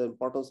consideration the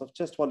importance of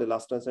chest wall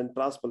elastance and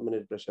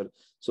transpulmonary pressure.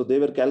 So they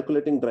were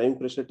calculating driving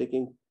pressure,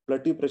 taking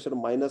plateau pressure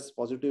minus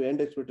positive end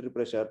expiratory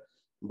pressure,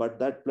 but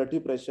that plateau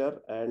pressure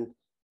and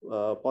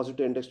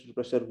positive end expiratory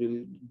pressure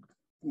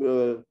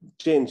will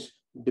change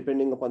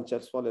depending upon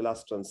chest wall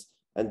elastance.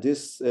 And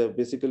this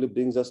basically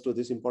brings us to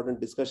this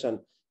important discussion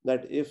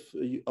that if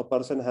a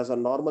person has a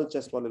normal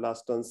chest wall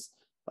elastance,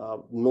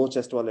 no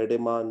chest wall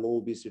edema, no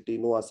obesity,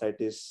 no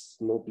ascites,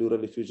 no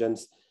pleural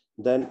effusions,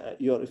 then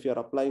if you're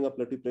applying a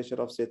plateau pressure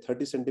of say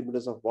 30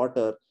 centimeters of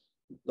water,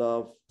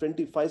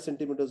 25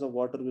 centimeters of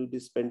water will be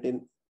spent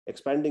in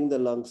expanding the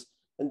lungs,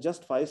 and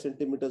just 5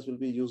 centimeters will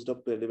be used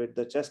up to elevate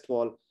the chest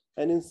wall.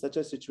 And in such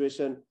a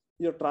situation,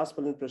 your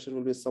transpulmonary pressure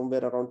will be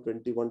somewhere around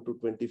 21 to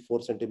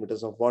 24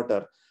 centimeters of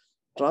water.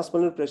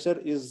 Transpulmonary pressure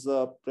is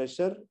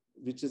pressure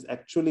which is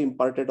actually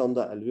imparted on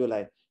the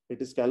alveoli.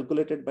 It is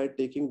calculated by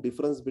taking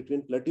difference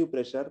between plateau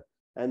pressure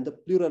and the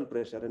pleural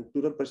pressure. And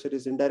pleural pressure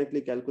is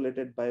indirectly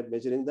calculated by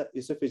measuring the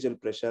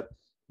esophageal pressure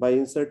by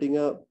inserting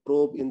a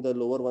probe in the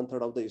lower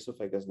 1/3 of the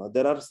esophagus. Now,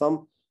 there are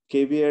some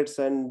caveats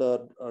and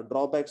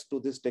drawbacks to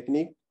this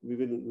technique. We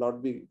will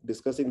not be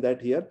discussing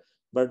that here,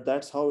 but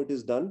that's how it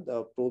is done.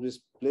 The probe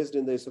is placed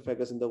in the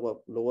esophagus, in the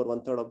lower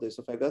 1/3 of the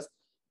esophagus.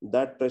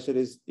 That pressure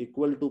is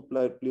equal to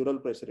pleural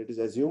pressure, it is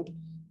assumed.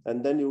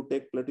 And then you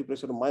take plateau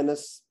pressure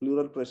minus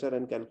pleural pressure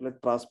and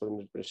calculate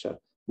transpulmonary pressure.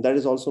 That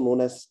is also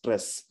known as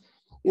stress.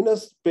 In a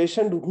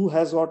patient who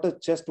has got a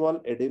chest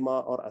wall edema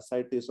or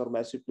ascites or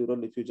massive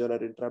pleural effusion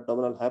or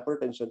intra-abdominal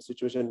hypertension,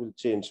 situation will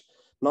change.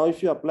 Now,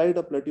 if you applied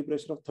a plateau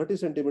pressure of 30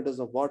 centimeters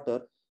of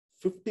water,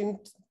 15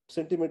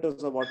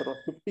 centimeters of water or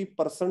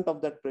 50% of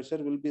that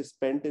pressure will be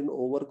spent in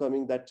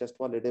overcoming that chest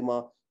wall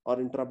edema or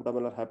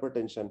intra-abdominal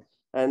hypertension.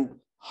 And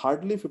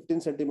hardly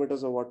 15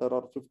 centimeters of water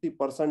or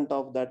 50%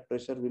 of that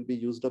pressure will be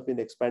used up in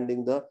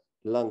expanding the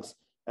lungs.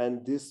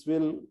 And this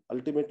will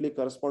ultimately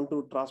correspond to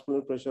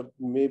transplant pressure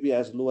maybe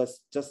as low as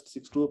just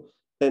 6 to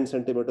 10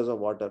 centimeters of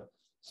water.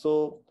 So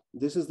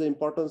this is the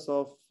importance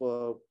of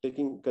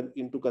taking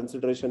into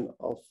consideration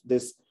of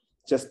this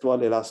chest wall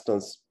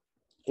elastance.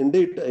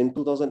 Indeed, in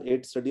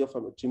 2008 study of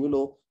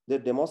Chimulo, they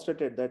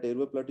demonstrated that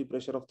airway plateau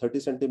pressure of 30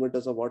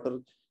 centimeters of water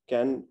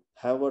can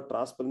have a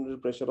transpulmonary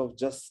pressure of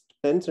just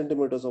 10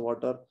 centimeters of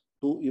water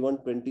to even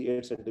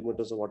 28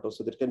 centimeters of water.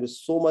 So there can be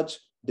so much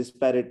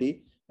disparity,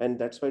 and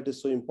that's why it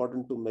is so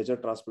important to measure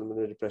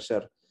transpulmonary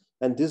pressure.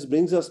 And this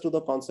brings us to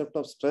the concept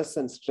of stress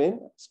and strain.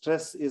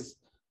 Stress is,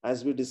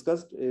 as we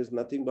discussed, is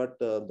nothing but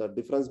the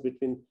difference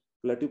between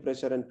plateau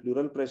pressure and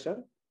pleural pressure,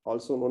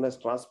 also known as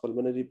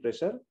transpulmonary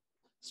pressure.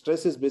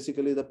 Stress is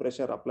basically the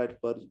pressure applied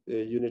per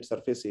unit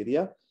surface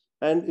area,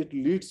 and it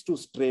leads to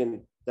strain.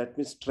 That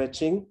means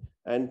stretching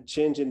and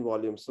change in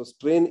volume. So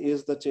strain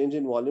is the change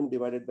in volume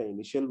divided by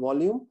initial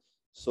volume.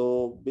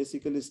 So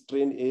basically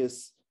strain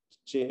is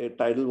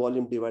tidal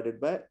volume divided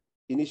by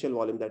initial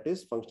volume, that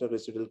is functional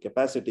residual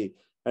capacity.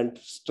 And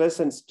stress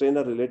and strain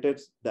are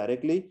related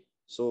directly.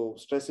 So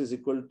stress is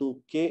equal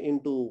to K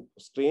into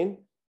strain,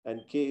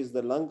 and K is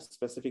the lung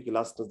specific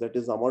elastance, that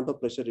is the amount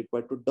of pressure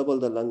required to double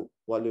the lung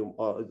volume,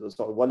 or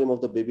volume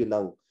of the baby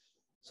lung.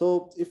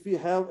 So if we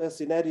have a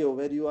scenario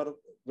where you are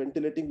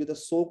ventilating with a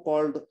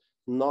so-called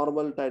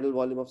normal tidal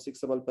volume of 6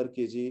 ml per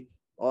kg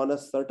on a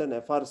certain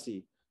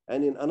FRC,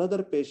 and in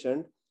another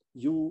patient,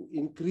 you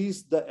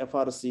increase the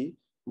FRC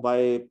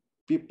by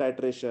PEEP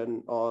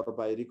titration or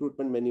by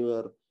recruitment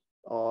maneuver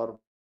or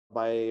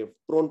by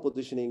prone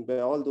positioning, by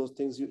all those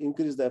things, you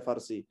increase the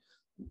FRC.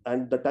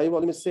 And the tidal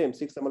volume is same,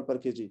 6 ml per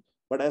kg.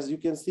 But as you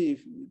can see,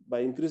 by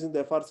increasing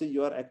the FRC,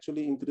 you are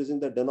actually increasing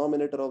the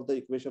denominator of the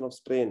equation of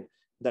strain.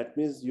 That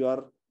means you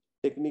are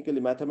technically,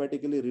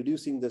 mathematically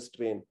reducing the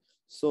strain.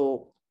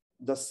 So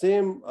the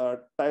same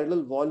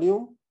tidal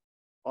volume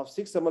of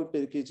 6 ml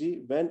per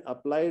kg when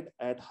applied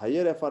at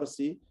higher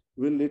FRC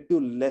will lead to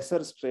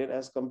lesser strain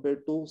as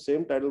compared to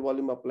same tidal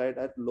volume applied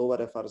at lower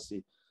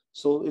FRC.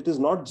 So it is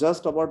not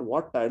just about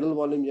what tidal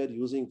volume you are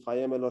using,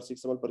 5 ml or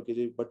 6 ml per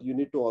kg, but you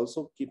need to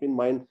also keep in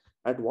mind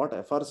at what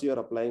FRC you are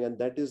applying. And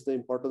that is the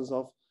importance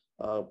of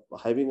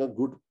having a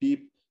good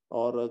PEEP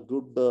or a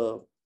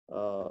good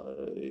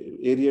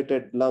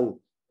aerated lung.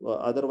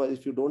 Otherwise,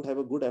 if you don't have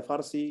a good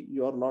FRC,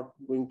 you are not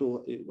going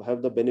to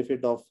have the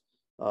benefit of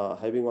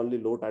having only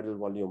low tidal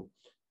volume.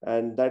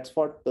 And that's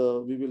what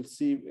we will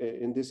see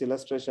in this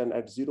illustration.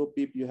 At 0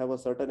 PEEP, you have a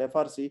certain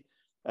FRC,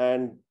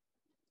 and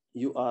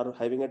you are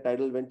having a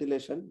tidal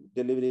ventilation,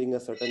 delivering a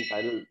certain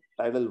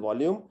tidal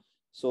volume.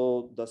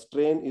 So the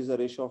strain is a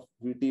ratio of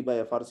VT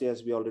by FRC,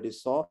 as we already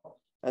saw.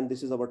 And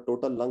this is our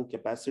total lung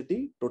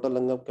capacity. Total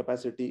lung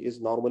capacity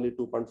is normally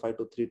 2.5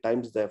 to 3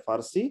 times the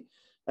FRC.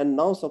 And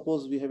now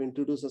suppose we have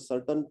introduced a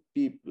certain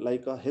PEEP,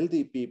 like a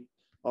healthy PEEP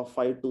of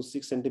 5 to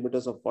 6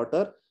 centimeters of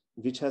water,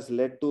 which has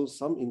led to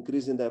some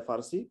increase in the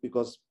FRC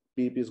because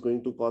PEEP is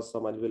going to cause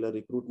some alveolar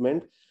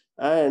recruitment.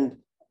 And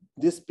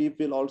this PEEP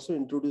will also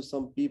introduce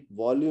some PEEP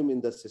volume in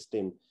the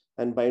system.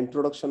 And by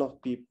introduction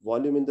of PEEP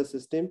volume in the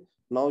system,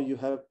 now you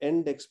have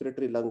end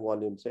expiratory lung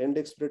volume. So end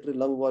expiratory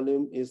lung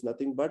volume is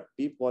nothing but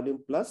PEEP volume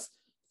plus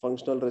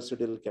functional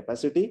residual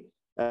capacity.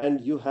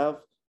 And you have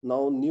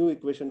now new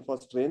equation for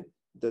strain.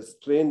 The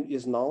strain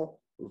is now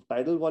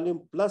tidal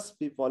volume plus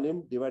PEEP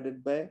volume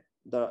divided by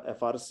the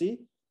FRC,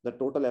 the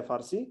total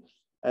FRC.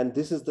 And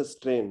this is the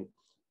strain.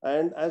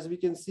 And as we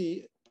can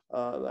see,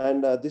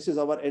 this is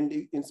our end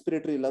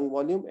inspiratory lung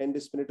volume. End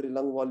inspiratory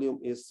lung volume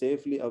is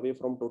safely away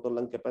from total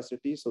lung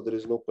capacity. So there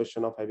is no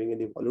question of having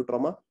any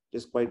volutrauma. It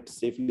is quite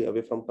safely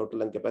away from total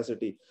lung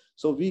capacity.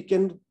 So we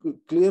can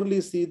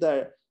clearly see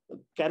the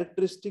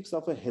characteristics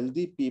of a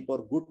healthy PEEP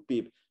or good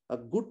PEEP. A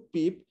good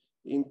PEEP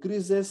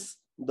increases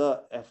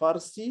the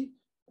FRC,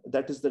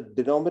 that is the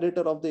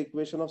denominator of the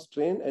equation of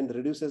strain, and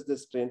reduces the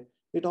strain.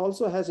 It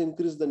also has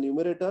increased the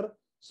numerator.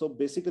 So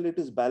basically it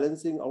is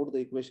balancing out the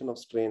equation of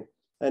strain.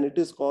 And it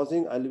is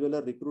causing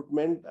alveolar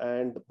recruitment.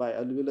 And by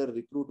alveolar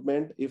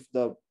recruitment, if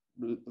the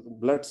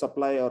blood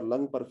supply or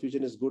lung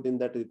perfusion is good in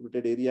that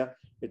recruited area,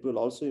 it will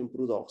also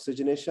improve the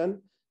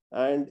oxygenation.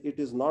 And it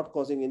is not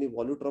causing any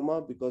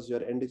volutrauma because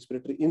your end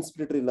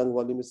inspiratory lung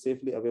volume is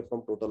safely away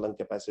from total lung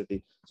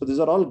capacity. So these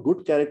are all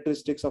good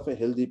characteristics of a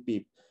healthy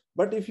PEEP.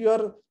 But if you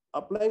are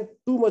applying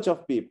too much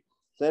of PEEP,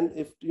 then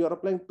if you are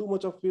applying too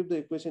much of PEEP, the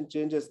equation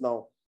changes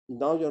now.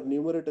 Now your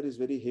numerator is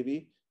very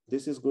heavy.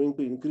 This is going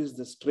to increase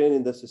the strain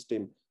in the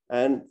system.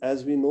 And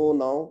as we know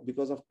now,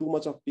 because of too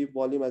much of PEEP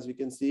volume, as we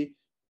can see,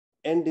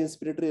 end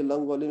inspiratory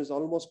lung volume is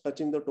almost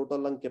touching the total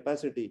lung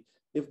capacity.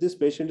 If this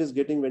patient is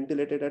getting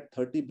ventilated at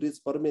 30 breaths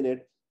per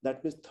minute,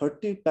 that means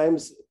 30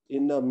 times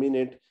in a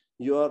minute,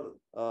 your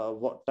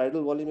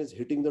tidal volume is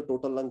hitting the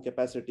total lung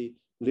capacity,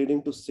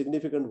 leading to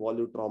significant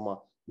volutrauma.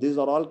 These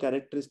are all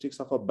characteristics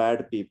of a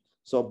bad PEEP.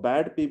 So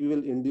bad PEEP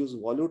will induce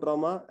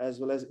volutrauma as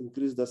well as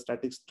increase the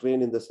static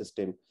strain in the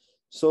system.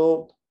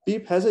 So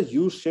PEEP has a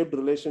U-shaped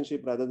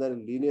relationship rather than a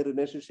linear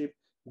relationship.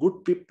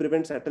 Good PEEP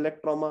prevents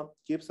atelectrauma,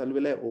 keeps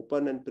alveoli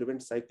open and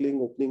prevents cycling,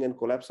 opening and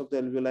collapse of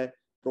the alveoli.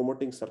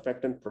 promoting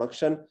surfactant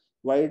production,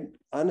 while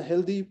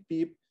unhealthy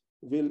PEEP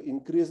will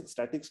increase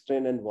static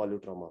strain and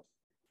volute trauma.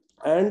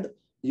 And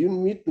you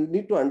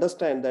need to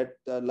understand that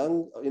the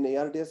lung in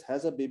ARDS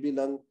has a baby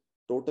lung,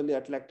 totally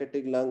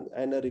atlectatic lung,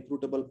 and a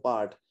recruitable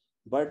part,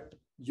 but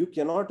you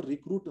cannot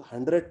recruit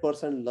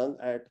 100% lung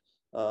at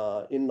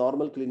in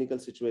normal clinical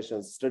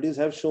situations. Studies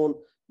have shown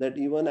that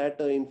even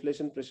at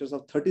inflation pressures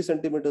of 30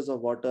 centimeters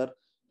of water,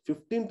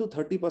 15 to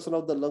 30%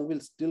 of the lung will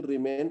still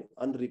remain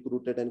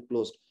unrecruited and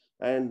closed.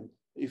 And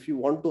if you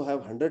want to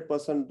have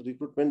 100%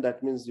 recruitment,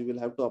 that means you will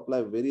have to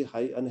apply very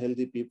high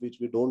unhealthy PEEP, which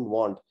we don't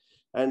want.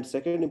 And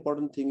second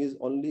important thing is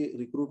only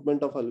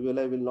recruitment of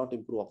alveoli will not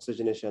improve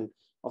oxygenation.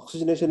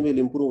 Oxygenation will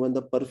improve when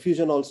the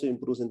perfusion also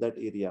improves in that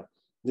area.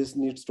 This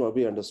needs to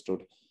be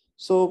understood.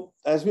 So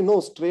as we know,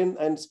 strain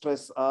and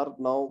stress are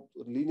now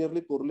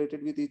linearly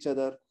correlated with each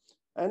other.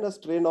 And a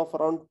strain of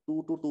around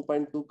 2 to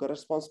 2.2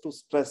 corresponds to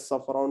stress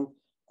of around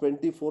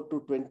 24 to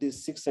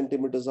 26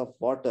 centimeters of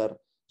water.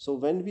 So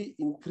when we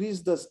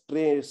increase the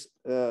stress,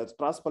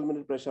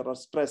 transpulmonary pressure or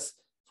stress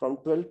from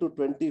 12 to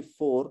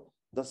 24,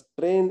 the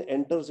strain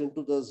enters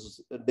into the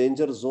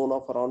danger zone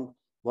of around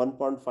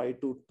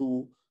 1.5 to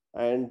 2.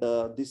 And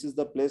this is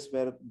the place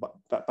where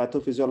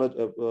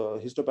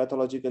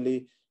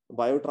histopathologically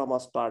biotrauma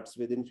starts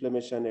with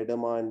inflammation,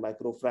 edema, and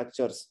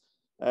microfractures.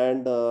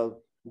 And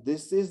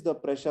this is the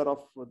pressure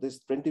of this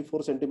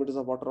 24 centimeters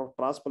of water of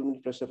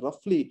transpulmonary pressure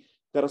roughly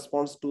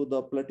corresponds to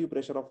the plateau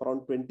pressure of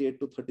around 28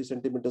 to 30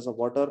 centimeters of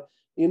water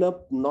in a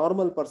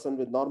normal person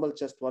with normal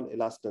chest wall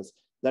elastance.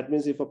 That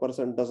means if a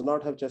person does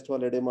not have chest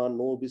wall edema,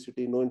 no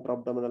obesity, no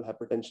intra-abdominal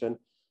hypertension,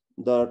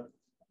 the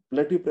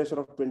plateau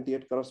pressure of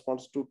 28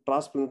 corresponds to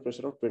transpulmonary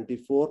pressure of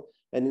 24.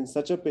 And in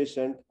such a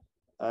patient,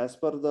 as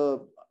per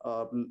the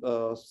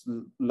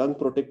lung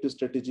protective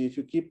strategy, if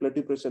you keep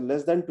plateau pressure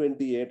less than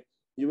 28,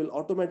 you will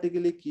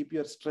automatically keep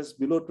your stress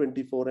below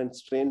 24 and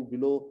strain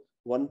below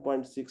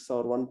 1.6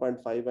 or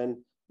 1.5,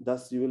 and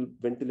thus you will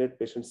ventilate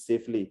patients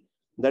safely.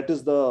 That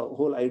is the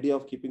whole idea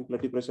of keeping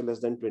plateau pressure less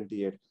than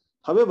 28.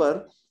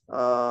 However,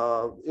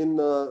 in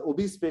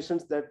obese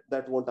patients,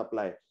 that won't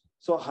apply.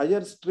 So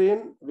higher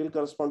strain will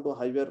correspond to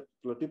higher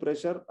plateau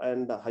pressure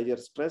and higher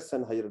stress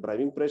and higher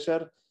driving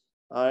pressure.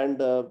 And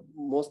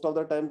most of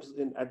the times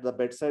at the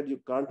bedside,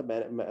 you can't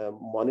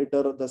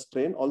monitor the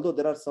strain, although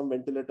there are some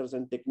ventilators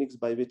and techniques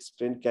by which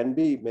strain can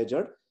be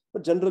measured.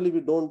 But generally,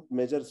 we don't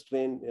measure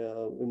strain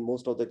in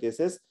most of the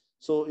cases.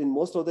 So in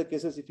most of the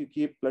cases, if you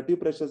keep plateau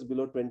pressures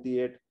below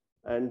 28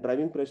 and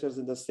driving pressures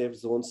in the safe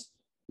zones,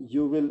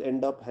 you will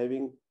end up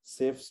having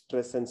safe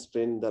stress and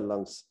strain in the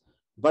lungs.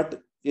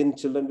 But in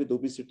children with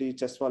obesity,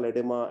 chest wall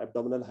edema,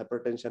 abdominal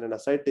hypertension, and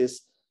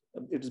ascites,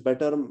 it's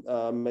better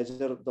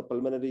measure the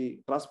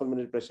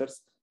transpulmonary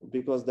pressures,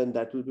 because then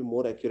that will be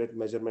more accurate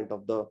measurement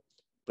of the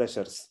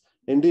pressures.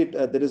 Indeed,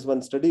 there is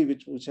one study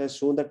which has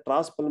shown that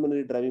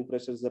transpulmonary driving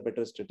pressure is a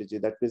better strategy.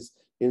 That means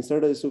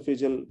insert an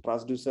esophageal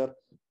transducer,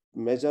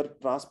 measure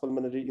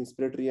transpulmonary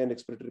inspiratory and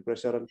expiratory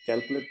pressure, and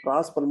calculate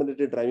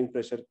transpulmonary driving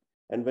pressure.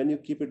 And when you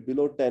keep it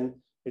below 10,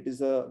 it is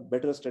a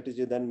better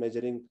strategy than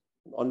measuring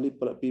only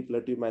P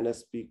plateau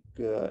minus peak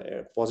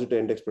positive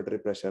end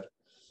expiratory pressure.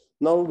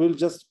 Now we'll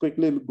just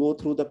quickly go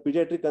through the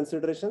pediatric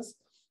considerations.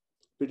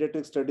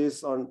 Pediatric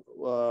studies on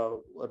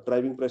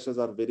driving pressures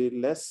are very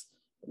less.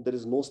 There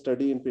is no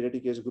study in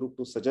pediatric age group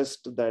to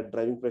suggest that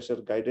driving pressure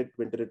guided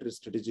ventilatory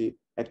strategy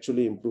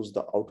actually improves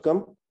the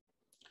outcome.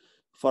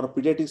 For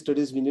pediatric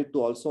studies, we need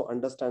to also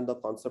understand the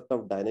concept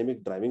of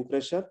dynamic driving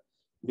pressure,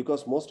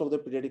 because most of the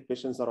pediatric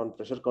patients are on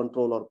pressure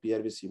control or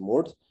PRVC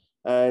mode.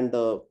 And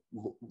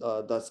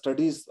the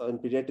studies in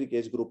pediatric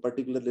age group,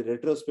 particularly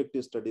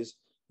retrospective studies,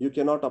 you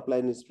cannot apply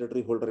an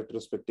inspiratory hold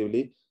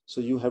retrospectively.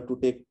 So you have to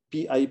take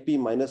PIP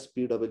minus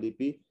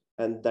PEEP,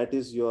 and that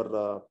is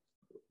your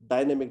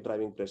dynamic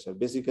driving pressure.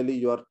 Basically,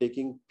 you are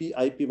taking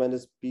PIP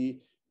minus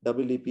PEEP,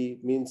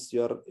 means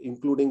you are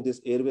including this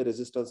airway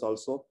resistance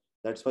also.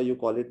 That's why you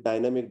call it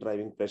dynamic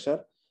driving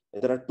pressure.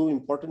 And there are two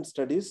important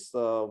studies.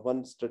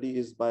 One study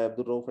is by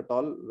Abdul Rauf et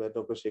al., where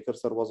Dr. Shekhar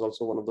sir was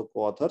also one of the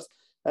co-authors.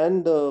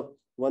 And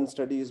one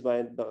study is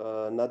by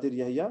Nadir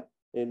Yahya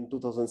in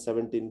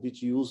 2017,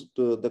 which used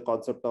the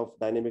concept of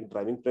dynamic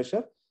driving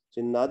pressure. So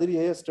in Nadir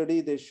Yahya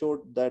study, they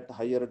showed that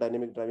higher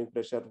dynamic driving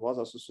pressure was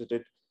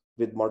associated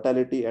with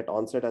mortality at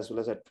onset as well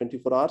as at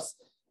 24 hours.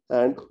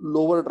 And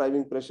lower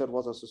driving pressure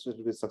was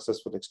associated with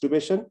successful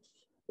extubation.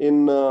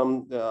 In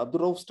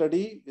Abdul Rauf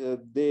study,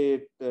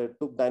 they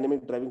took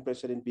dynamic driving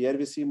pressure in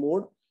PRVC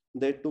mode.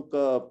 They took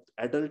an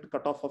adult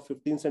cutoff of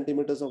 15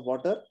 centimeters of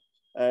water,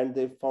 and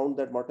they found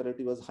that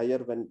mortality was higher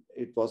when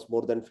it was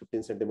more than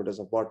 15 centimeters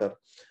of water.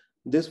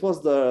 This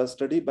was the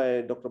study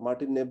by Dr.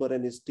 Martin Neber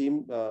and his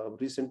team,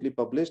 recently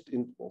published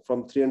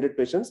from 300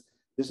 patients.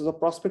 This was a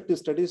prospective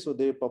study, so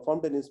they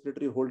performed an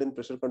inspiratory hold in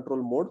pressure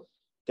control mode,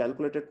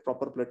 calculated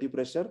proper plateau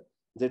pressure.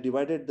 They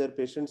divided their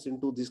patients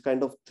into these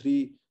kind of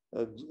three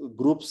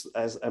groups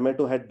as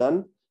Amato had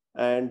done.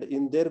 And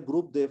in their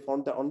group, they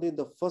found that only in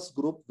the first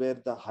group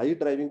where the high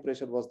driving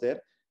pressure was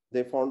there,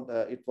 they found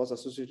it was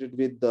associated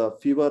with the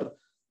fewer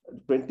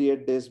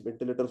 28 days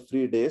ventilator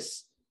free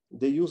days.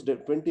 they used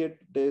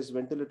 28 days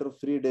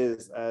ventilator-free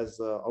days as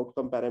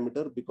outcome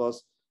parameter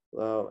because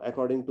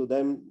according to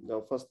them,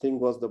 the first thing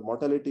was the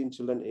mortality in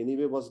children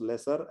anyway was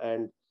lesser,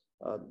 and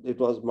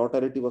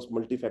mortality was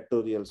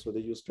multifactorial. So they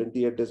used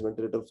 28 days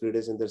ventilator-free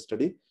days in their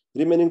study.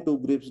 Remaining two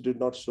groups did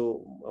not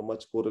show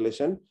much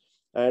correlation.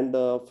 And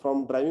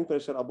from driving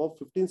pressure above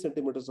 15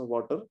 centimeters of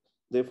water,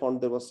 they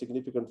found there was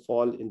significant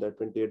fall in the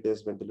 28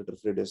 days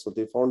ventilator-free days. So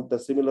they found the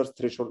similar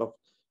threshold of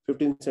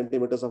 15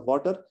 centimeters of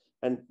water.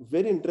 And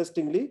very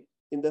interestingly,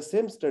 in the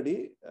same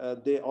study,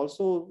 they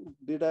also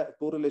did a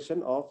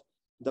correlation of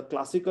the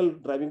classical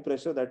driving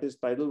pressure, that is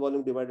tidal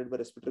volume divided by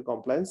respiratory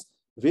compliance,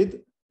 with P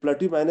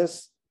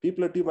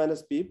plateau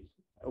minus PEEP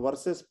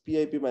versus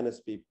PIP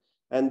minus PEEP.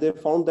 And they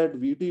found that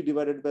VT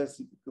divided by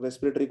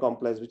respiratory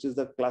compliance, which is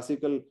the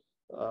classical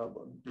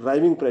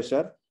driving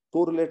pressure,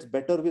 correlates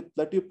better with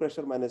plateau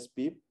pressure minus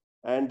PEEP.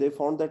 And they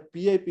found that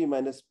PIP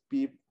minus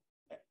PEEP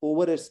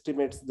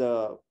overestimates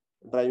the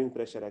driving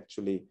pressure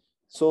actually.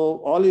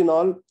 So all in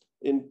all,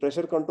 in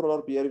pressure control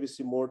or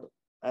PRVC mode,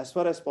 as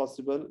far as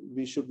possible,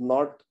 we should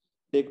not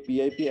take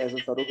PIP as a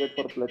surrogate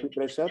for plateau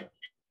pressure,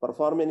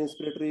 perform an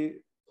inspiratory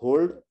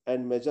hold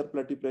and measure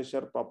plateau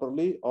pressure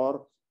properly,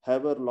 or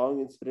have a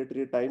long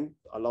inspiratory time,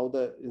 allow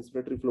the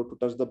inspiratory flow to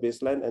touch the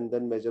baseline and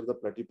then measure the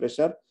plateau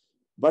pressure.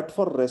 But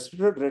for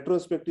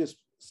retrospective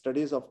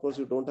studies, of course,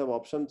 you don't have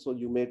options, so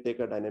you may take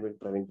a dynamic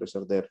driving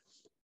pressure there.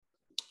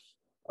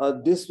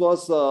 This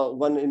was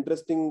one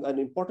interesting and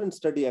important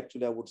study,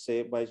 actually, I would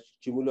say, by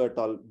Chimulo et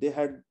al. They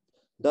had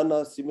done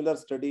a similar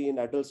study in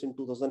adults in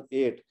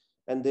 2008,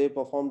 and they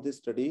performed this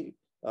study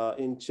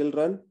in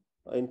children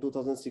in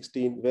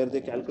 2016, where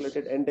they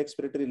calculated end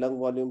expiratory lung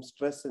volume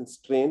stress and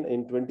strain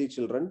in 20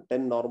 children,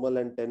 10 normal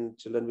and 10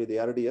 children with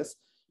ARDS,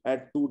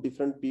 at 2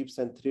 different PEEPs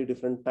and 3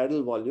 different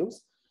tidal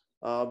volumes.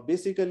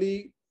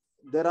 Basically,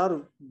 there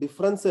are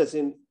differences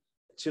in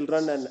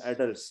children and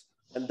adults,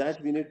 and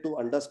that we need to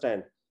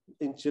understand.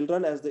 In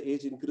children, as the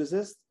age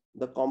increases,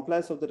 the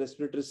compliance of the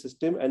respiratory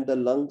system and the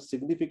lung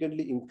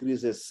significantly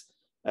increases.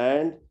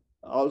 And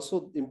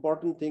also, the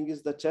important thing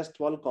is the chest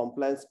wall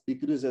compliance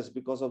decreases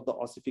because of the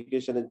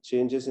ossification and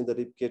changes in the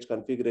rib cage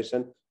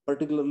configuration,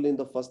 particularly in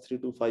the first 3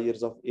 to 5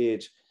 years of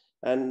age.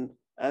 And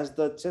as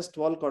the chest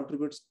wall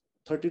contributes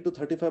 30 to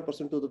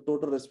 35% to the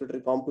total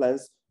respiratory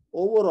compliance,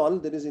 overall,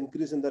 there is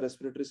increase in the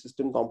respiratory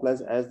system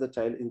compliance as the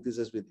child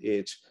increases with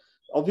age.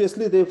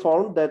 Obviously, they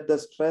found that the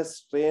stress,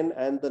 strain,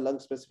 and the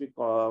lung-specific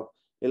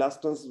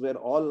elastance were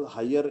all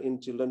higher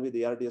in children with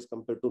ARDS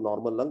compared to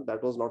normal lung.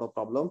 That was not a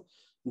problem.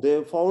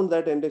 They found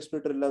that end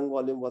expiratory lung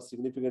volume was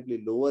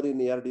significantly lower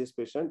in ARDS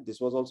patient. This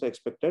was also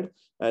expected,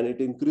 and it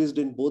increased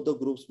in both the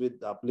groups with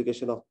the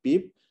application of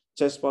PEEP.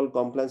 Chest wall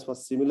compliance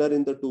was similar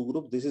in the 2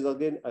 groups. This is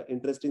again an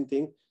interesting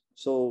thing.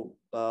 So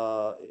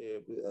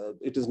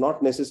it is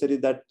not necessary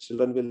that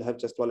children will have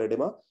chest wall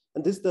edema.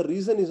 And this, the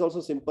reason is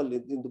also simple.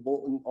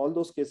 In all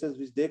those cases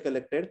which they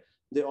collected,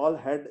 they all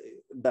had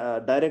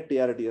direct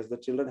ARDS. The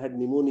children had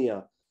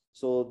pneumonia.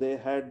 So they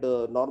had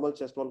normal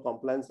chest wall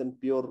compliance and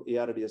pure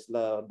ARDS,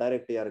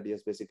 direct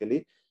ARDS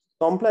basically.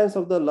 Compliance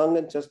of the lung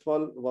and chest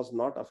wall was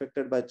not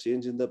affected by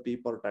change in the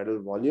PEEP or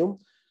tidal volume.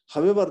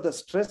 However, the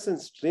stress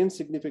and strain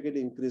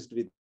significantly increased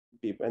with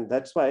PEEP, and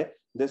that's why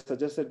they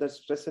suggested that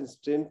stress and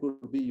strain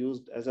could be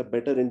used as a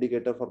better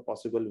indicator for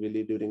possible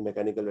VILI during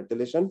mechanical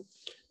ventilation.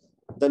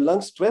 The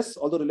lung stress,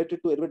 although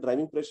related to airway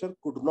driving pressure,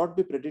 could not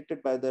be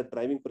predicted by the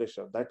driving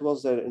pressure. That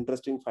was an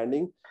interesting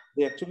finding.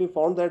 They actually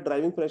found that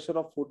driving pressure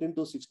of 14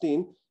 to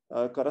 16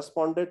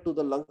 corresponded to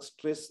the lung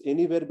stress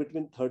anywhere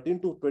between 13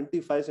 to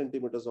 25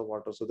 centimeters of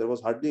water. So there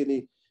was hardly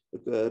any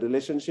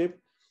relationship.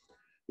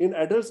 In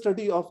adult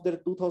study of their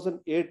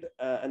 2008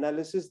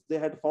 analysis, they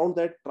had found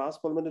that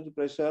transpulmonary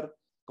pressure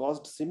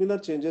caused similar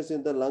changes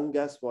in the lung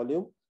gas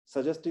volume,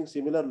 suggesting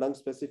similar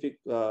lung-specific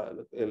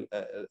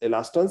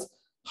elastance.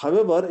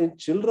 However, in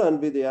children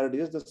with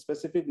ARDS, the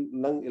specific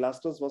lung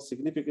elastance was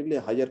significantly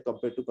higher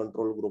compared to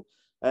control group.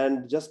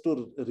 And just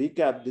to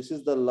recap, this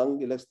is the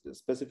lung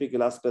specific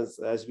elastance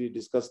as we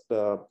discussed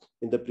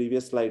in the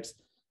previous slides.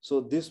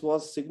 So this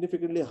was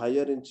significantly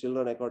higher in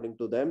children according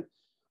to them.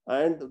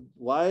 And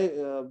why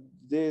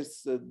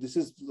this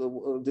is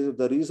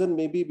the reason,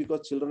 maybe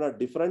because children are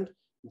different,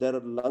 their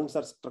lungs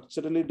are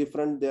structurally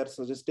different. They are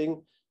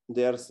suggesting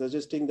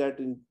that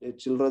in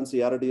children's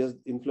ARDS,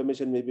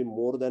 inflammation may be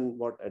more than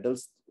what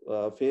adults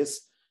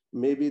face.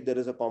 Maybe there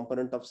is a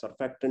component of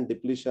surfactant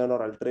depletion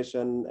or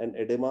alteration and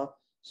edema.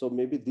 So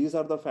maybe these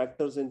are the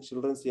factors in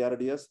children's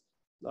ARDS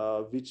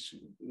which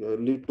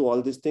lead to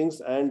all these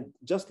things. And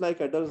just like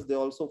adults, they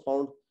also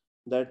found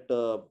that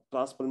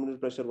transpulmonary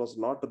pressure was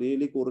not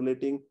really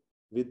correlating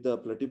with the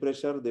plateau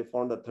pressure. They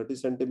found that 30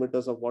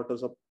 centimeters of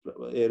waters of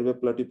airway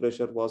plateau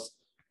pressure was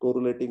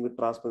correlating with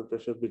transpulmonary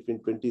pressure between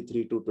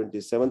 23 to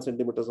 27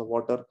 centimeters of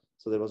water.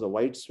 So there was a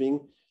wide swing.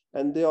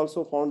 And they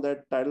also found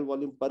that tidal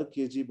volume per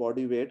kg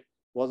body weight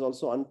was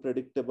also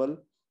unpredictable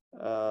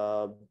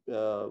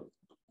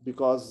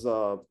because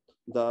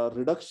the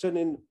reduction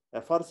in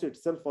FRC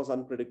itself was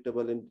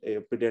unpredictable in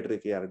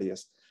pediatric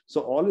ARDS.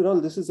 So all in all,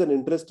 this is an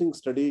interesting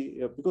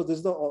study because this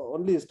is the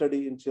only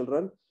study in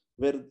children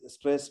where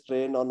stress,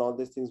 strain, and all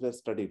these things were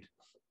studied.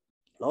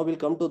 Now we'll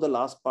come to the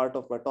last part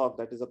of my talk,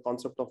 that is the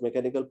concept of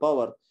mechanical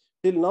power.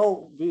 Till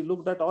now, we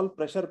looked at all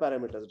pressure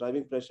parameters,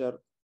 driving pressure,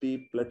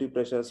 PEEP, plateau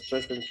pressure,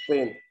 stress and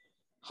strain.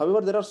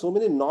 However, there are so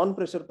many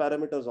non-pressure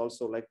parameters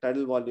also, like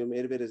tidal volume,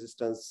 airway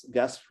resistance,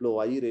 gas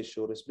flow, IE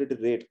ratio,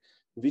 respiratory rate,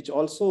 which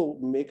also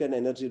make an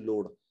energy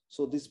load.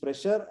 So this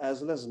pressure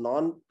as well as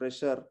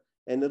non-pressure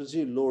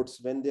energy loads,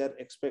 when they are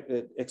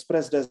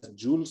expressed as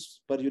joules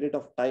per unit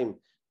of time,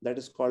 that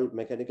is called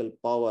mechanical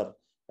power.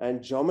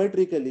 And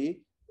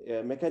geometrically,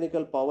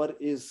 mechanical power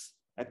is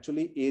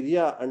actually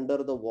area under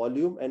the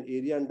volume and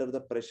area under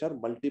the pressure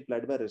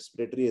multiplied by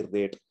respiratory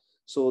rate.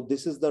 So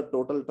this is the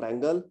total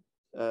triangle.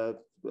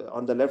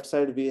 On the left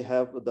side, we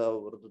have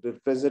the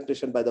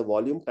representation by the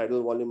volume,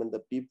 tidal volume and the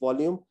PEEP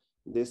volume.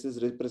 This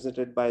is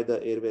represented by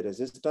the airway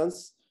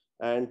resistance.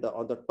 And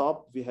on the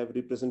top, we have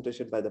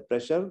representation by the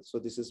pressure. So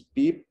this is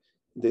PEEP.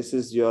 This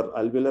is your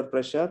alveolar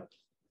pressure.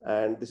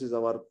 And this is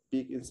our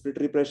peak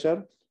inspiratory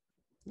pressure.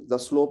 The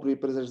slope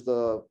represents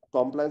the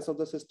compliance of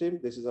the system.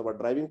 This is our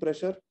driving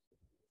pressure.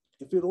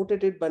 If you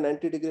rotate it by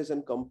 90 degrees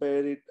and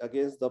compare it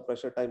against the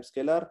pressure time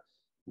scalar,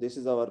 this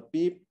is our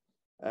PEEP.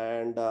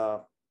 And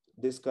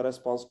this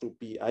corresponds to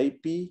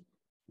PIP.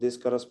 This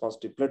corresponds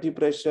to plateau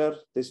pressure.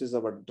 This is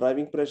our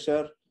driving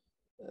pressure.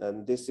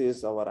 And this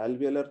is our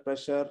alveolar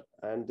pressure.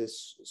 And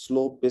this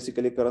slope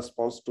basically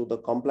corresponds to the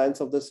compliance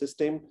of the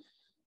system.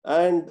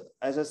 And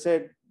as I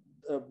said,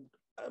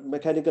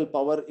 mechanical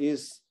power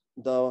is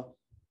the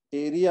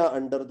area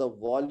under the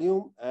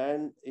volume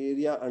and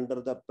area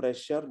under the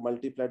pressure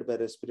multiplied by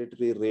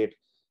respiratory rate.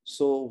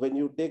 So when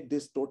you take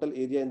this total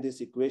area in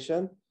this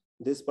equation,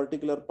 this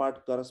particular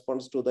part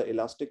corresponds to the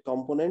elastic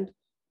component.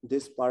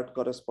 This part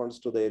corresponds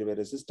to the airway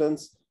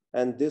resistance.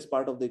 And this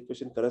part of the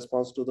equation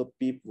corresponds to the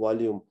PEEP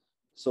volume.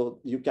 So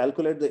you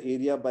calculate the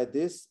area by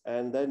this,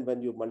 and then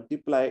when you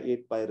multiply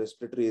it by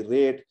respiratory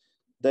rate,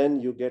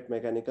 then you get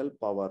mechanical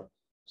power.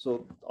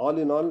 So all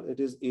in all, it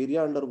is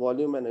area under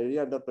volume and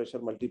area under pressure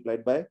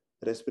multiplied by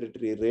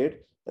respiratory rate.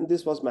 And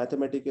this was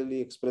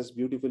mathematically expressed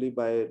beautifully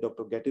by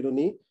Dr.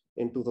 Gattinoni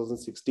in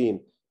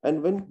 2016.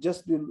 And when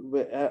just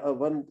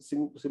one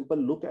simple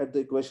look at the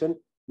equation,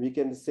 we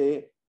can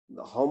say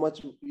how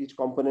much each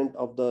component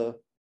of the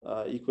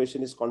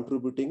equation is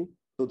contributing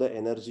to the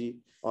energy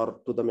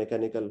or to the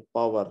mechanical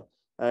power.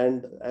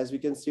 And as we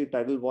can see,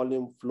 tidal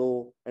volume,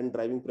 flow, and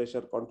driving pressure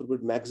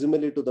contribute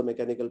maximally to the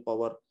mechanical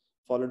power,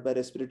 followed by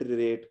respiratory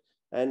rate.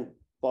 And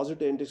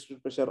positive end-extreme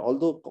pressure,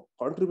 although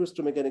contributes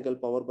to mechanical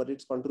power, but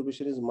its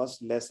contribution is much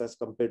less as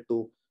compared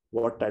to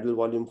what tidal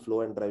volume,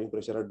 flow, and driving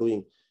pressure are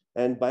doing.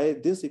 And by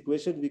this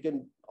equation, we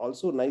can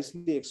also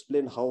nicely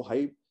explain how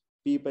high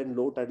PEEP and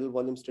low tidal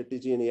volume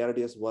strategy in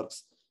ARDS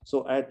works.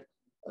 So at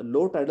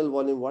low tidal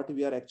volume, what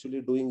we are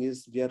actually doing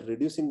is we are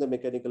reducing the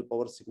mechanical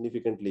power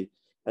significantly.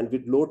 And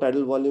with low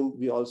tidal volume,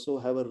 we also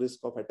have a risk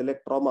of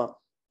atelectasis trauma.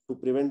 To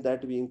prevent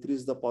that, we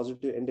increase the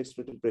positive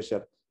end-extreme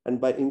pressure.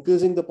 And by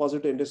increasing the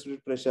positive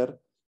end-extreme pressure,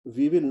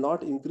 we will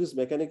not increase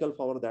mechanical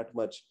power that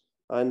much.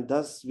 And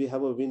thus, we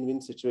have a win-win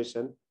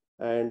situation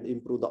and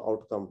improve the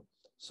outcome.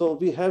 So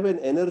we have an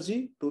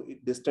energy to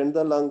distend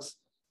the lungs,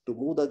 to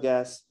move the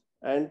gas,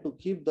 and to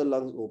keep the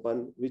lungs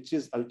open, which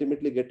is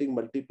ultimately getting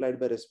multiplied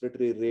by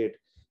respiratory rate.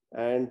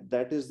 And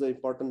that is the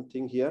important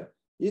thing here.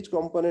 Each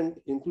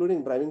component,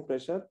 including driving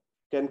pressure,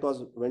 can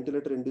cause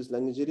ventilator-induced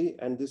lung injury,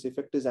 and this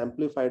effect is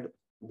amplified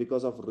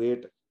because of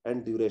rate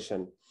and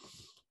duration.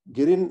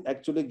 Girin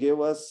actually gave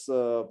us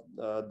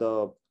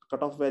the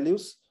cutoff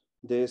values.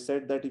 They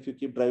said that if you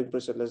keep driving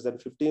pressure less than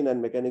 15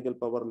 and mechanical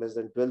power less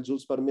than 12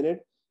 joules per minute,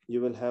 you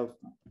will have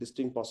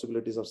distinct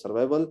possibilities of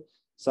survival.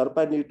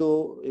 Sarpa and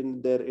Ito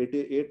in their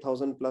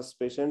 88,000 plus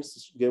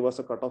patients gave us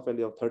a cutoff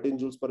value of 13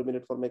 joules per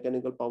minute for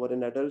mechanical power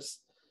in adults.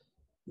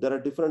 There are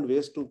different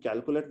ways to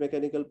calculate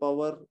mechanical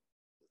power,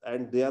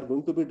 and they are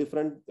going to be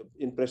different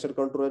in pressure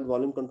control and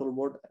volume control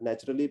mode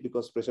naturally,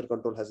 because pressure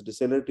control has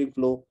decelerating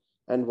flow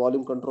and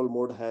volume control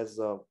mode has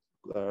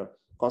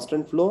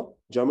constant flow.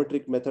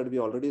 Geometric method we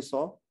already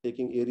saw,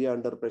 taking area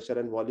under pressure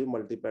and volume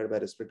multiplied by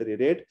respiratory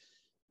rate.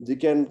 We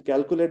can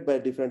calculate by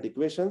different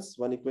equations.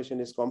 One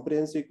equation is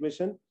comprehensive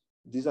equation.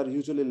 These are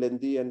usually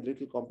lengthy and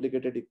little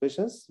complicated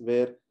equations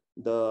where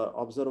the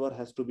observer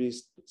has to be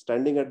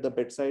standing at the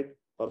bedside,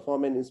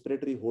 perform an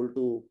inspiratory hold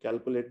to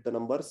calculate the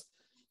numbers.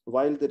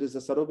 While there is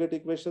a surrogate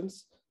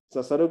equations,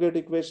 so surrogate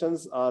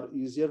equations are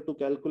easier to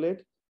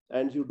calculate,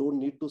 and you don't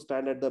need to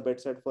stand at the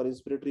bedside for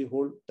inspiratory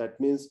hold. That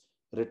means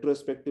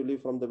retrospectively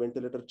from the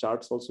ventilator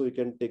charts also you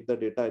can take the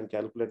data and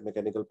calculate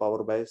mechanical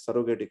power by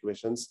surrogate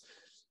equations.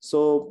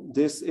 So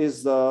this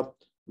is the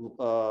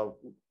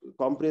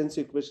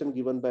comprehensive equation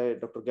given by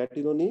Dr.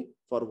 Gattinoni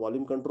for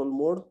volume control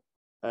mode,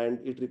 and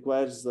it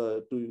requires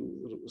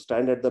to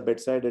stand at the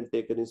bedside and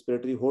take an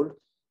inspiratory hold.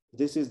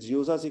 This is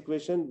Giosa's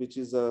equation, which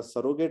is a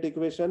surrogate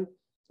equation.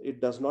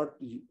 It does not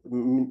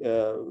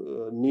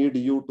need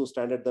you to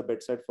stand at the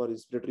bedside for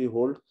inspiratory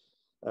hold.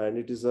 and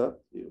it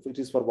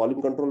is for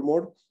volume control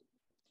mode.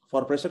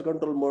 For pressure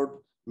control mode,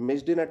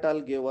 Meshdin et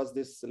al. Gave us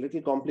this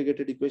little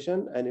complicated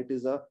equation, and it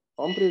is a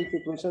comprehensive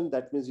equation.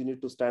 That means you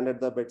need to stand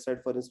at the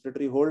bedside for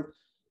inspiratory hold.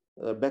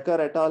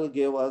 Becker et al.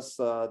 Gave us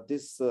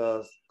this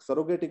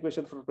surrogate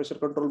equation for pressure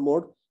control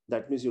mode.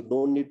 That means you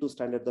don't need to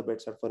stand at the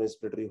bedside for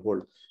inspiratory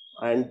hold.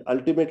 And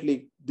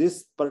ultimately,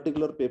 this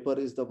particular paper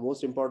is the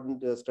most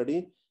important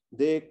study.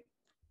 They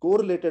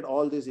correlated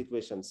all these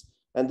equations,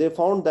 and they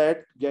found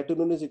that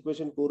Gattinoni's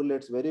equation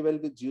correlates very well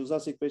with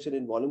Giussa's equation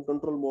in volume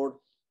control mode,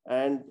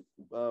 and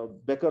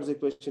Becker's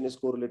equation is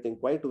correlating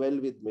quite well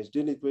with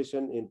Meshdin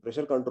equation in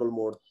pressure control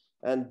mode.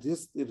 And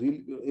this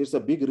is a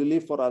big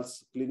relief for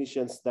us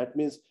clinicians. That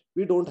means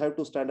we don't have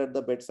to stand at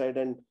the bedside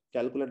and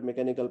calculate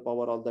mechanical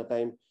power all the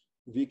time.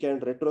 We can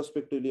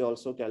retrospectively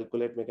also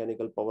calculate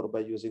mechanical power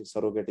by using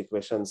surrogate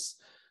equations.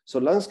 So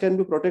lungs can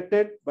be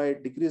protected by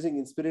decreasing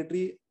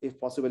inspiratory, if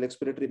possible,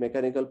 expiratory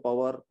mechanical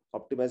power,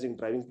 optimizing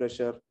driving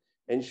pressure,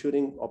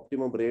 ensuring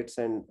optimum rates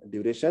and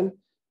duration,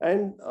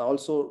 and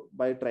also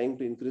by trying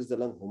to increase the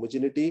lung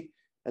homogeneity.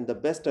 And the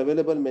best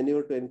available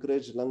maneuver to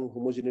encourage lung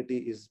homogeneity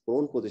is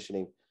prone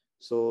positioning.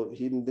 So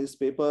in this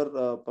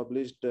paper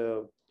published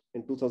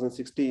in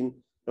 2016,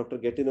 Dr.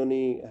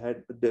 Gattinoni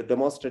had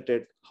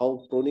demonstrated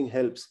how proning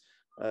helps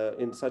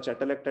in such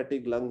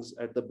atelectatic lungs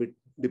at the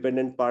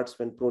dependent parts.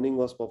 When proning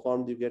was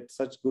performed, you get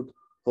such good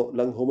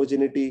lung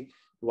homogeneity,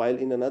 while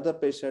in another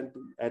patient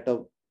at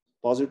a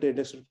positive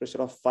index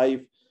pressure of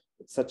 5,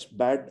 such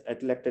bad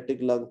atelectatic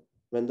lung,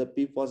 when the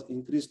PEEP was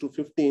increased to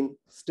 15,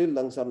 still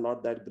lungs are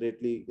not that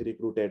greatly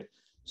recruited.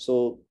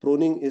 So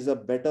proning is a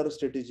better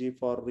strategy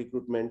for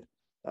recruitment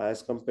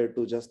as compared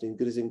to just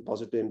increasing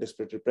positive index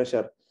respiratory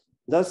pressure.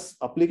 Thus,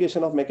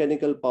 application of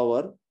mechanical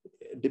power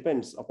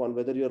depends upon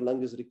whether your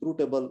lung is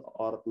recruitable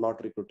or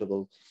not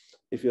recruitable.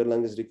 If your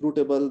lung is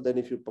recruitable, then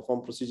if you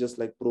perform procedures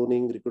like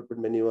proning,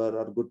 recruitment maneuver,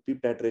 or good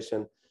PEEP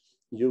titration,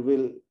 you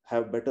will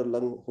have better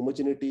lung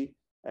homogeneity,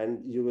 and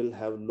you will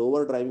have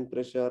lower driving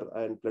pressure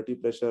and plateau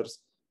pressures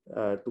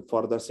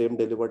for the same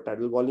delivered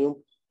tidal volume,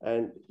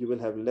 and you will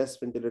have less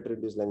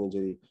ventilator-induced lung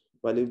injury.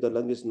 While if the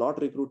lung is not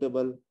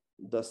recruitable,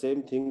 the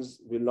same things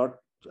will not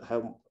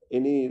have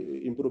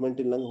any improvement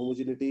in lung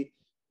homogeneity.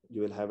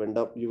 You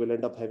will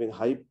end up having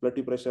high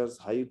plateau pressures,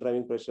 high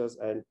driving pressures,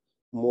 and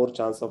more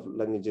chance of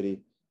lung injury.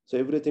 So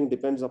everything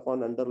depends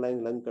upon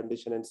underlying lung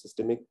condition and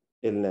systemic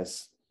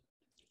illness.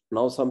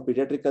 Now, some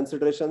pediatric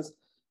considerations.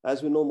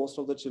 As we know, most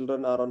of the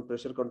children are on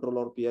pressure control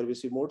or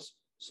PRVC modes.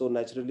 So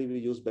naturally, we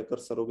use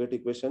Becker's surrogate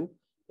equation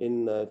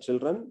in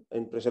children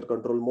in pressure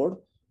control mode.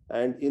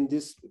 And in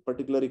this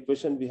particular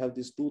equation, we have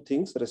these two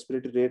things,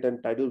 respiratory rate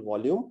and tidal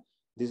volume.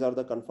 These are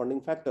the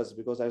confounding factors,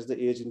 because as the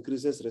age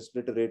increases,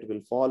 respiratory rate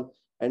will fall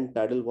and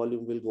tidal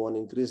volume will go on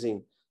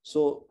increasing.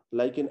 So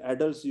like in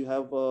adults, you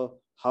have a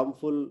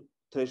harmful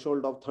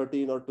threshold of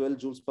 13 or 12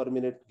 joules per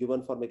minute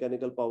given for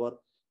mechanical power.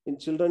 In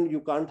children,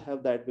 you can't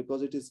have that,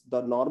 because it is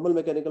the normal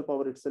mechanical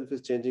power itself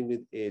is changing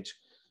with age.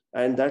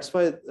 And that's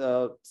why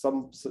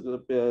some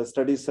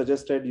studies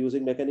suggested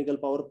using mechanical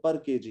power per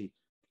kg.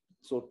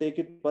 So take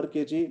it per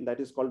kg, that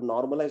is called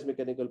normalized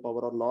mechanical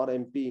power, or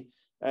NOR-MP,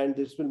 and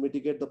this will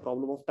mitigate the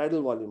problem of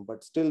tidal volume,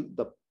 but still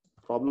the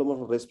problem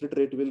of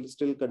respiratory rate will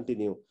still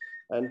continue.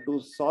 And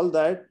to solve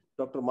that,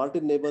 Dr.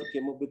 Martin Neighbor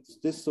came up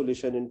with this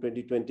solution in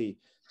 2020.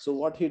 So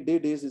what he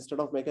did is, instead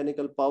of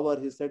mechanical power,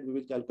 he said we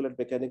will calculate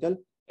mechanical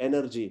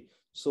energy.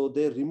 So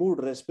they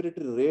removed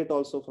respiratory rate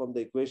also from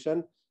the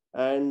equation,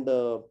 and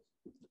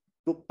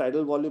took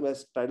tidal volume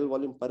as tidal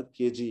volume per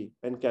kg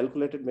and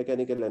calculated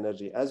mechanical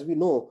energy. As we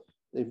know,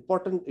 the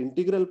important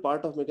integral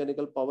part of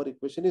mechanical power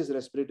equation is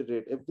respiratory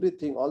rate.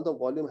 Everything, all the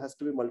volume has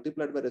to be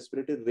multiplied by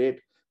respiratory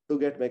rate to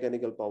get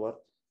mechanical power.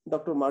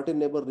 Dr. Martin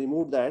Neighbor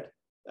removed that,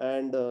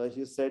 and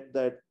he said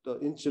that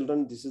in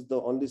children, this is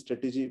the only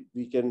strategy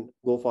we can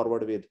go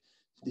forward with.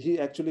 He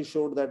actually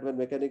showed that when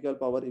mechanical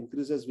power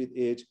increases with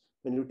age,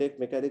 when you take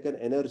mechanical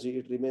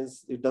energy,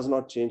 it does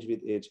not change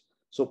with age.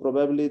 So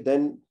probably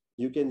then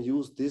you can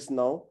use this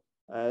now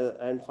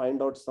and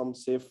find out some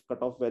safe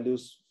cutoff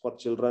values for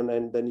children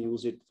and then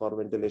use it for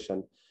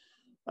ventilation.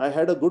 I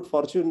had a good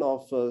fortune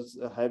of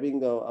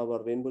having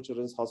our Rainbow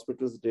Children's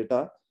Hospital's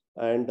data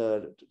and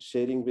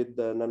sharing with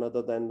none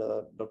other than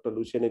Dr.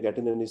 Luciano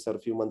Gattinoni sir a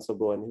few months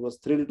ago, and he was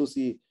thrilled to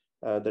see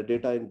the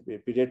data in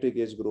pediatric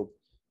age group,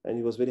 and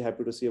he was very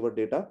happy to see our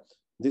data.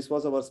 This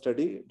was our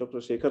study. Dr.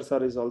 Shekhar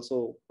sir is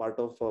also part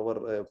of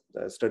our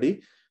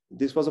study.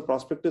 This was a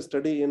prospective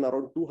study in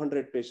around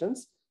 200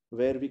 patients,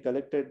 where we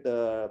collected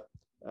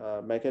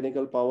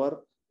mechanical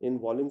power in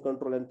volume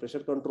control and pressure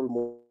control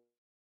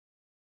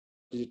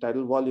mode,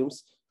 tidal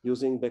volumes,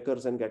 using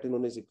Becker's and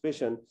Gattinoni's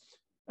equation.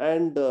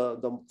 And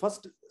the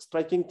first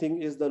striking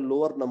thing is the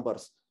lower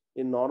numbers.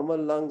 In normal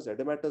lungs,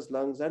 edematous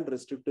lungs, and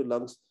restrictive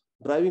lungs,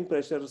 driving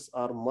pressures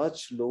are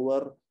much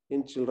lower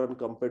in children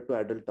compared to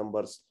adult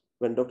numbers.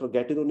 When Dr.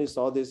 Gattinoni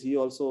saw this, he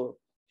was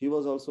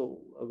also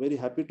very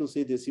happy to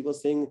see this. He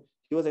was saying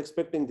he was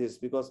expecting this,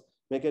 because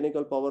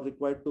mechanical power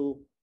required to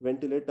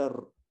ventilate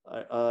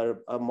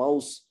a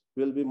mouse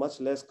will be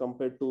much less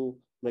compared to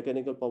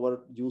mechanical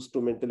power used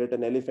to ventilate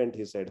an elephant,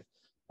 he said.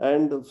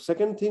 And the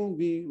second thing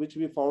which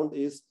we found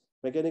is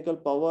mechanical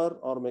power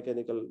or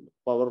mechanical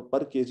power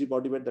per kg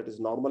body weight, that is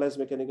normalized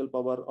mechanical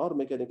power or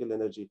mechanical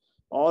energy.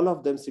 All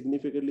of them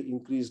significantly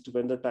increased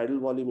when the tidal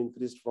volume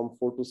increased from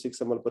 4 to 6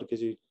 ml per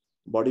kg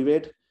body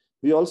weight.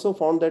 We also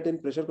found that in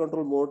pressure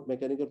control mode,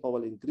 mechanical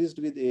power increased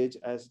with age,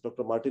 as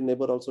Dr. Martin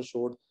Neighbor also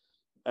showed,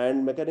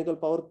 and mechanical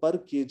power per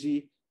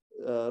kg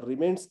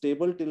remained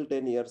stable till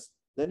 10 years.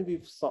 Then we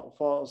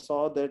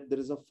saw that there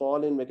is a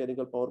fall in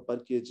mechanical power per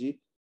kg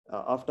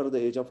after the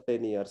age of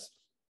 10 years.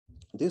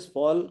 This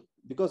fall,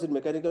 because in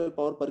mechanical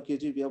power per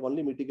kg, we have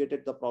only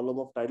mitigated the problem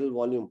of tidal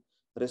volume.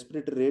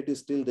 Respiratory rate is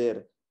still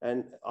there.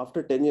 And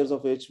after 10 years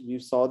of age, we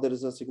saw there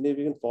is a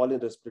significant fall in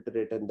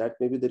respiratory rate. And that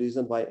may be the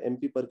reason why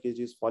MP per kg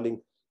is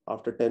falling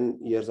after 10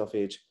 years of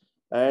age.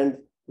 And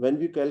when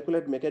we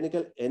calculate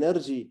mechanical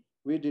energy,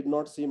 we did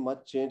not see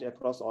much change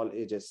across all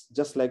ages,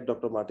 just like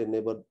Dr. Martin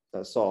Neighbor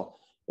saw.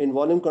 In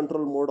volume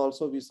control mode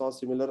also, we saw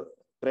similar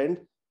trend,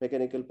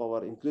 mechanical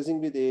power increasing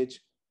with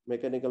age,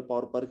 mechanical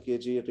power per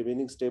kg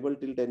remaining stable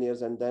till 10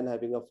 years and then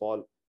having a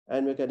fall,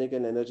 and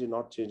mechanical energy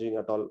not changing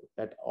at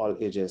all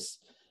ages.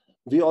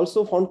 We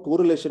also found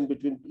correlation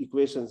between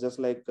equations, just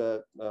like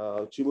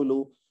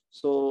Chimulu.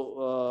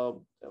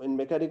 So in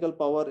mechanical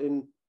power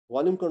in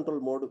volume control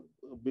mode,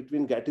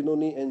 between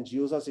Gattinoni and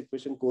Giussa's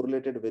equation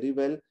correlated very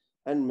well,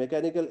 and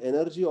mechanical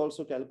energy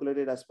also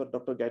calculated as per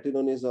Dr.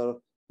 Gattinoni's or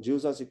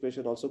Giussa's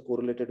equation also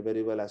correlated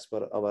very well as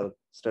per our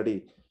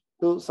study.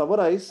 To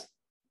summarize,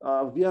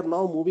 we are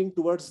now moving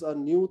towards a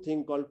new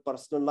thing called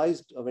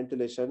personalized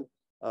ventilation,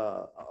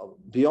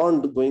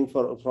 beyond going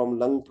from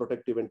lung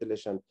protective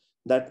ventilation.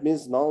 That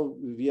means now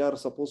we are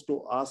supposed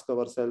to ask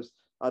ourselves,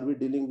 are we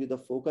dealing with a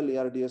focal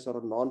ARDS or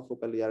a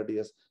non-focal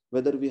ARDS?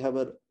 Whether we have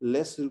a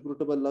less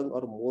recruitable lung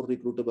or more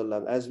recruitable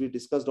lung. As we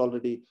discussed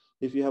already,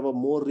 if you have a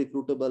more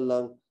recruitable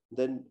lung,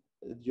 then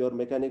your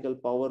mechanical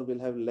power will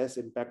have less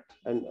impact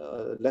and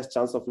less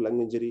chance of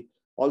lung injury.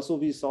 Also,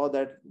 we saw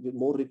that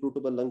more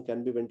recruitable lung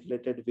can be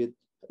ventilated with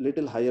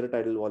little higher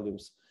tidal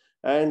volumes.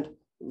 And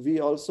we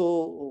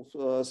also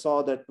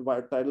saw that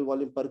tidal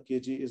volume per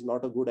kg is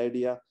not a good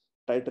idea.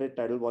 Titrate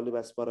tidal volume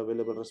as per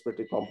available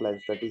respiratory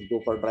compliance, that is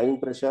go for driving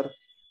pressure.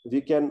 We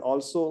can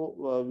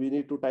also, we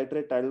need to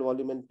titrate tidal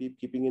volume and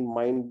keeping in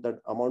mind that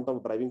amount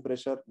of driving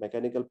pressure,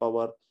 mechanical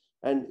power,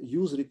 and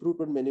use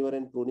recruitment maneuver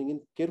and proning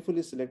in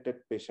carefully selected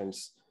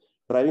patients.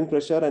 Driving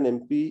pressure and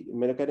MP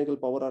mechanical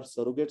power are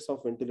surrogates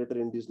of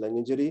ventilator-induced lung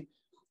injury.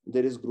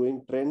 There is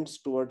growing trends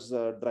towards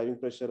driving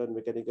pressure and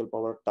mechanical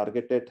power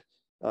targeted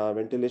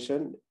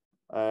ventilation.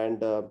 And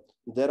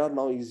there are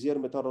now easier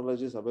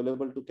methodologies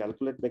available to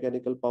calculate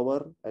mechanical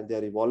power, and they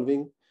are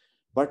evolving.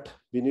 But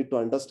we need to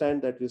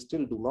understand that we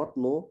still do not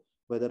know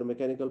whether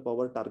mechanical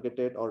power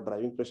targeted or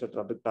driving pressure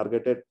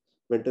targeted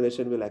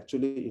ventilation will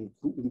actually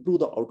improve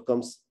the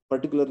outcomes,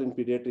 particularly in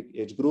pediatric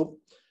age group.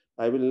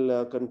 I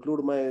will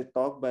conclude my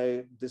talk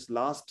by this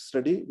last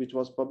study, which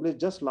was published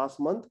just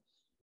last month.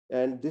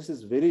 And this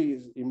is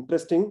very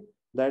interesting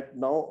that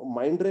now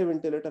Mindray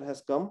ventilator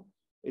has come.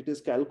 It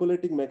is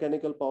calculating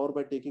mechanical power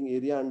by taking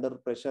area under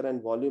pressure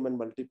and volume and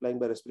multiplying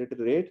by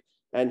respiratory rate.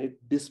 And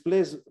it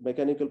displays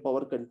mechanical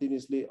power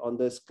continuously on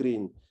the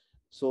screen.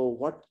 So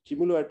what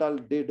Chimulu et al.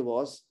 Did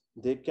was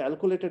they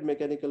calculated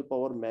mechanical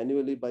power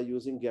manually by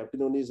using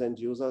Gattinoni's and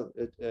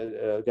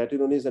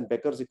Gattinoni's and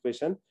Becker's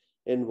equation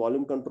in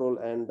volume control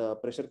and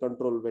pressure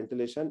control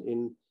ventilation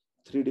in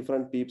 3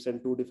 different PEEPs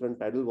and 2 different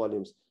tidal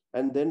volumes.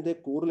 And then they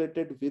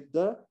correlated with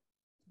the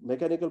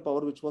mechanical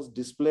power which was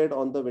displayed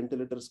on the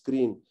ventilator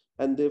screen.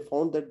 And they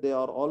found that they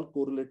are all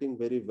correlating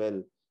very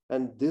well.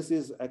 And this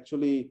is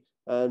actually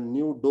a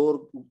new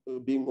door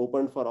being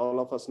opened for all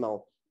of us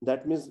now.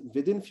 That means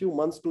within few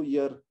months to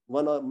year,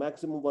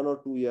 maximum 1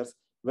 or 2 years,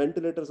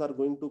 ventilators are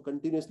going to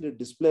continuously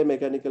display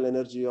mechanical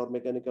energy or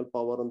mechanical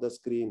power on the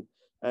screen.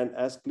 And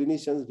as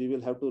clinicians, we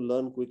will have to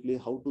learn quickly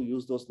how to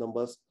use those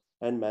numbers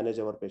and manage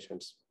our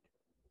patients.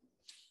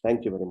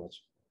 Thank you very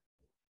much.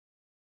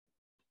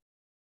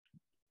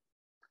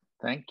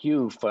 Thank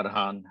you,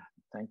 Farhan.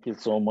 Thank you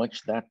so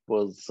much. That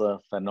was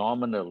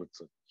phenomenal. It's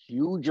a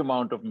huge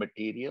amount of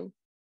material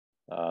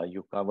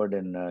you covered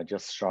in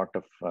just short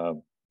of,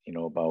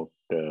 about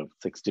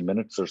 60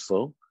 minutes or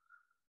so.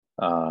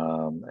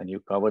 And you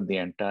covered the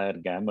entire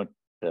gamut,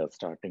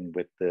 starting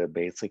with the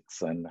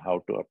basics and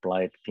how to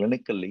apply it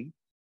clinically.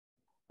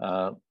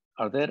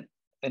 Are there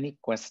any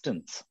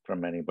questions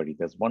from anybody?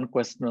 There's one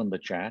question on the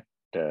chat.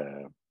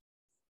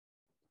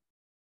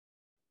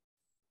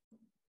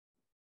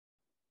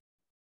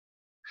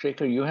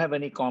 Shekhar, you have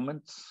any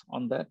comments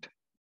on that?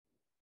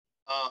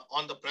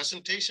 On the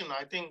presentation,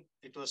 I think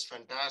it was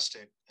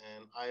fantastic.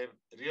 And I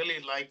really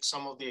like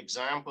some of the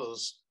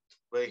examples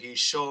where he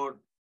showed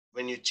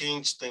when you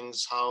change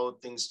things, how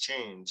things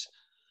change.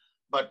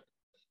 But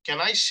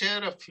can I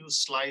share a few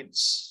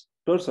slides?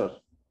 Sure, sir.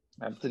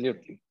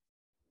 Absolutely.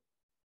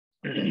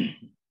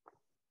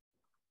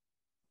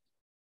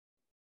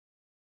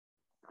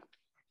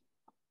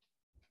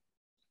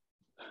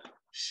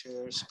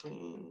 Share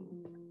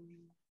screen.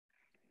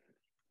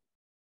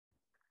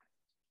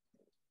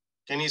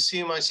 Can you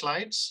see my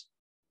slides?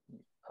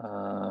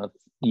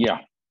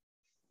 Yeah.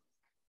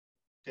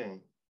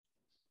 Okay.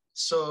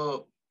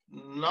 So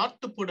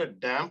not to put a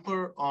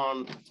damper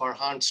on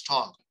Farhan's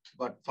talk,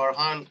 but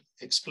Farhan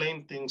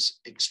explained things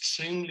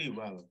extremely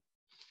well.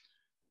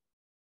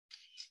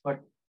 But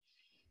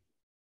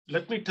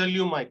let me tell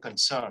you my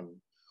concern.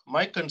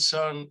 My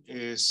concern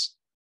is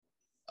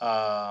there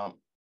are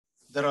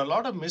a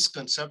lot of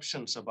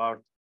misconceptions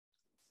about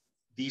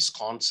these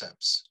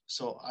concepts.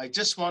 So I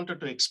just wanted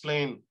to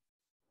explain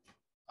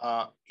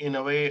in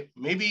a way,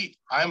 maybe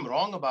I'm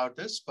wrong about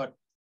this, but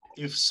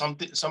if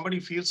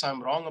somebody feels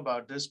I'm wrong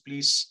about this,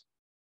 please,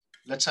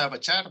 let's have a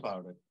chat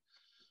about it.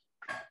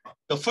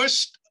 The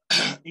first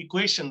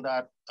equation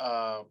that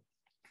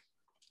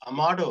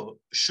Amado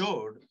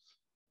showed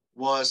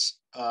was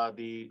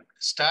the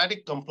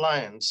static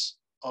compliance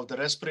of the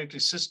respiratory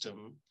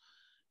system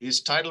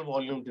is tidal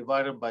volume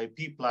divided by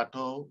P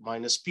plateau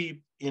minus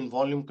P in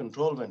volume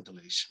control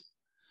ventilation.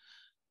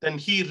 Then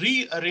he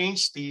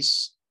rearranged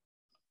this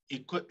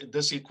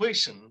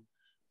equation,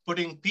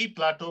 putting P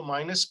plateau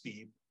minus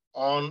P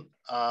on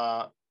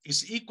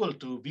is equal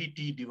to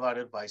VT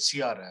divided by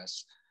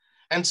CRS,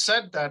 and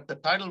said that the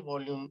tidal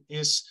volume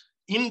is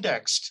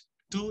indexed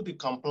to the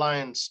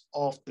compliance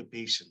of the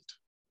patient,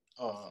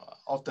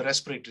 of the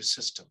respiratory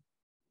system.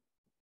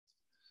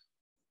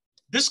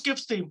 This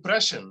gives the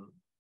impression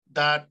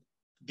that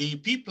the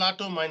P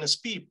plateau minus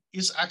P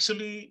is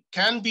actually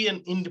can be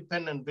an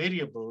independent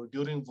variable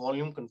during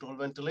volume control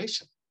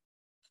ventilation.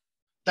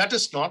 That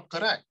is not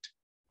correct.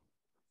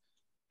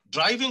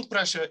 Driving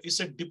pressure is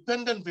a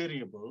dependent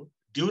variable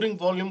during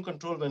volume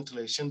control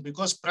ventilation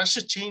because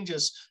pressure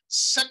changes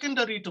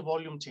secondary to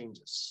volume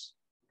changes.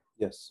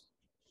 Yes.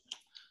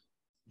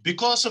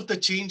 Because of the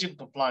change in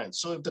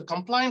compliance. So if the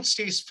compliance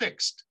stays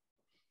fixed,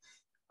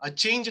 a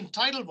change in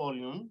tidal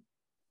volume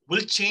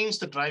will change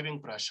the driving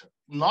pressure,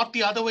 not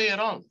the other way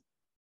around.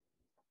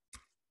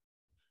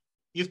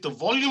 If the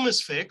volume is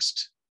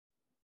fixed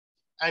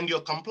and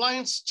your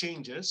compliance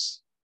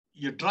changes,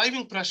 your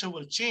driving pressure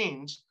will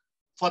change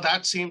for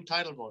that same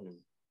tidal volume.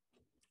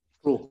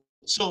 True.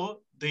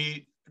 So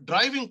the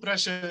driving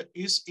pressure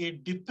is a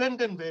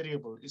dependent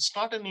variable. It's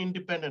not an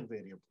independent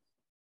variable.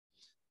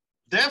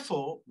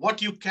 Therefore,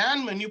 what you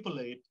can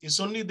manipulate is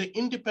only the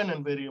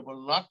independent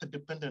variable, not the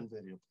dependent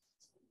variable.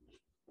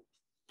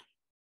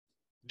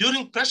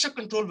 During pressure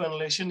control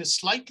ventilation is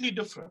slightly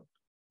different.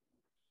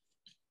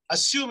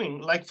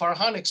 Assuming, like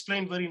Farhan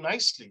explained very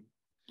nicely,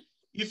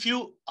 if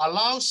you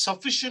allow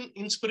sufficient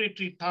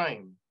inspiratory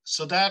time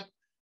so that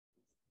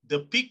the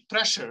peak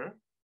pressure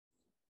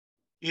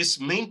is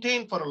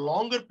maintained for a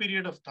longer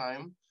period of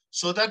time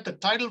so that the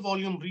tidal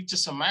volume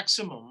reaches a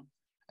maximum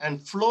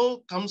and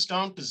flow comes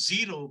down to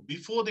zero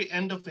before the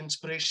end of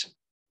inspiration.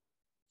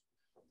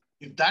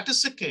 If that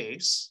is the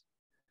case,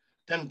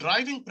 then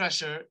driving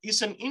pressure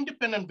is an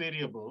independent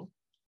variable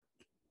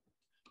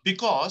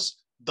because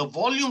the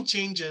volume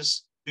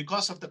changes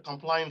because of the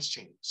compliance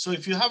change. So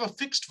if you have a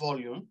fixed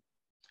volume,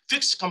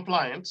 fixed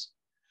compliance,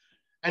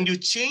 and you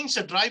change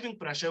the driving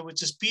pressure,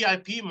 which is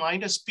PIP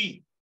minus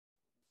P,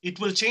 it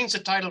will change the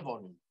tidal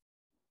volume,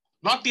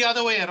 not the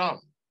other way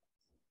around.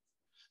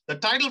 The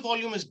tidal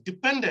volume is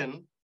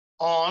dependent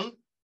on,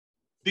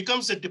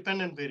 becomes a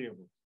dependent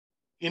variable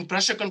in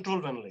pressure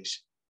control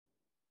ventilation.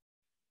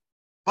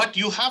 But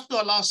you have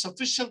to allow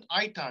sufficient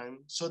I time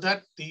so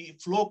that the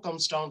flow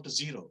comes down to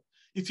zero.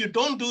 If you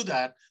don't do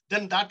that,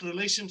 then that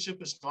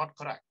relationship is not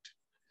correct.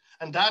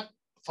 And that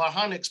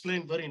Farhan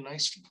explained very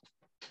nicely.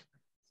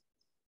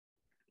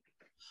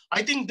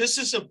 I think this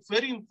is a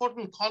very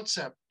important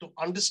concept to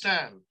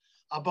understand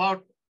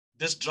about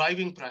this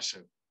driving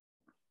pressure.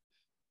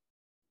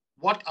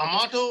 What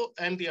Amato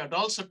and the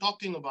adults are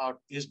talking about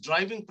is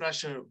driving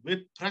pressure with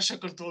pressure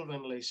control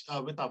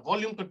ventilation, with a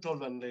volume control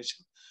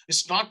ventilation.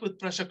 It's not with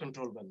pressure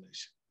control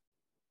ventilation.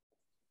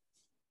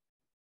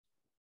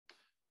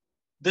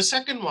 The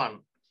second one,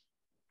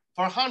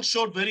 Farhan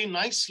showed very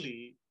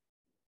nicely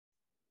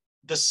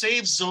the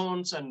safe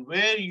zones and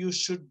where you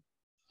should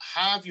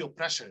have your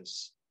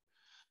pressures.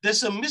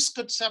 There's a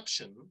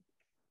misconception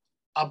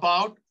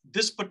about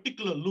this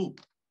particular loop.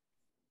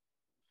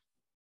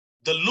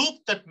 The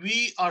loop that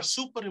we are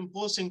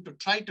superimposing to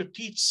try to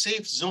teach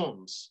safe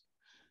zones,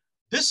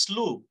 this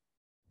loop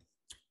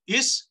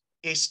is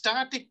a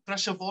static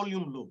pressure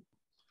volume loop.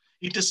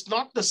 It is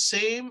not the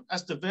same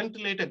as the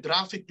ventilator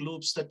graphic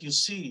loops that you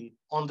see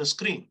on the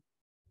screen.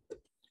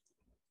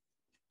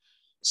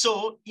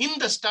 So in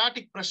the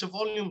static pressure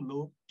volume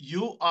loop,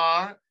 you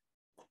are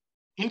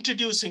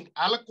introducing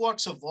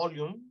aliquots of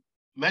volume,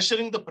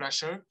 measuring the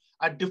pressure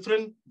at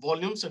different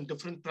volumes and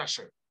different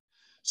pressure.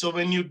 So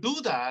when you do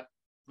that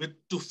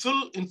to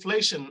full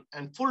inflation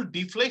and full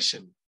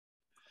deflation,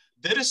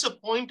 there is a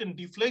point in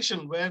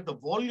deflation where the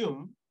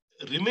volume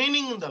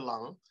remaining in the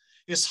lung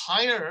is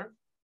higher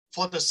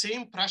for the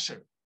same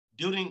pressure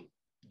during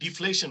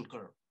deflation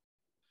curve.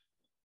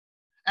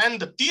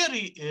 And the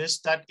theory is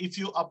that if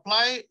you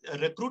apply a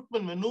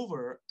recruitment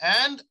maneuver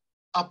and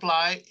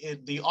apply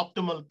the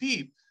optimal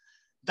PEEP,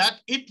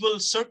 that it will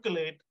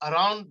circulate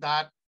around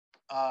that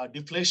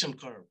deflation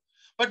curve.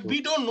 But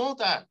we don't know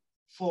that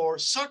for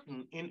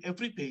certain in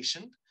every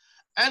patient.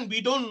 And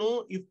we don't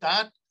know if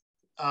that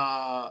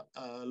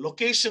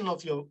location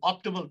of your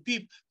optimal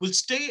PEEP will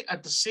stay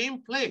at the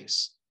same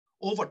place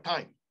over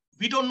time.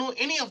 We don't know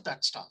any of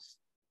that stuff.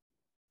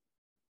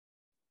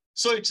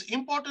 So it's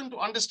important to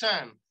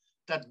understand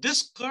that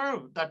this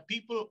curve that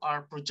people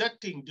are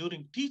projecting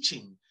during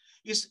teaching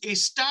is a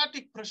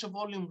static pressure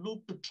volume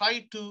loop to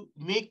try to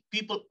make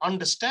people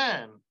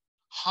understand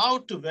how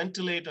to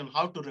ventilate and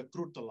how to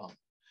recruit the lung.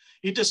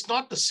 It is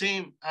not the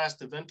same as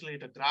the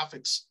ventilator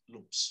graphics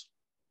loops.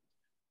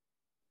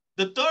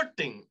 The third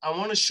thing I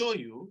want to show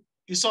you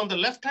is on the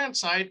left-hand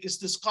side is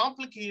this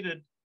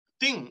complicated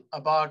thing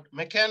about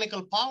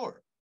mechanical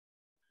power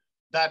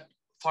that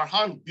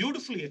Farhan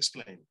beautifully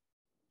explained.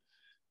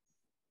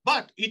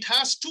 But it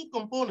has two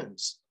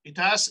components. It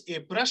has a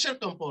pressure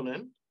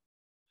component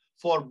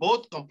for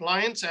both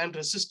compliance and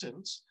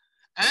resistance,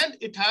 and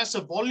it has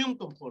a volume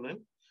component,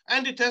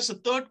 and it has a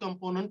third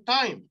component,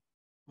 time,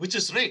 which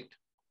is rate,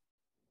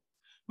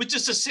 which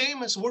is the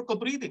same as work of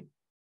breathing.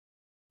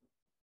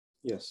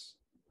 Yes.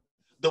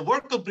 The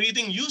work of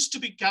breathing used to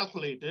be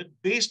calculated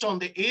based on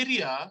the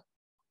area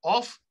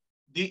of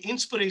the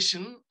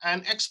inspiration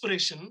and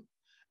expiration.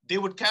 They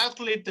would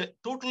calculate the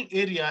total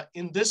area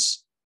in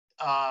this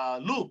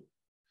loop,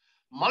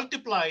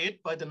 multiply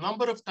it by the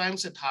number of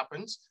times it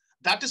happens.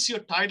 That is your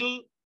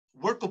tidal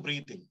work of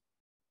breathing.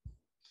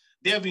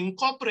 They have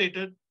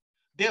incorporated,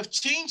 they have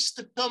changed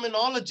the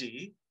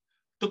terminology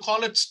to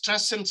call it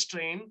stress and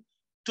strain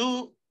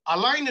to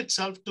align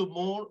itself to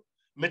more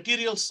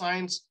material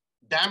science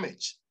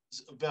damage,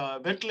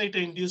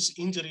 ventilator-induced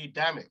injury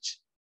damage,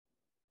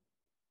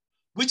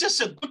 which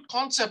is a good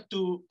concept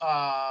to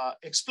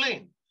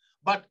explain.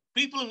 But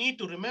people need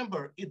to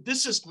remember,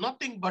 this is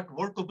nothing but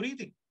work of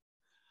breathing.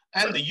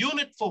 And the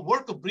unit for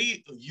work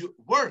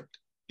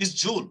is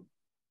joule.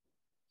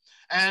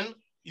 And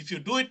if you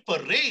do it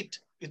per rate,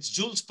 it's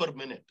joules per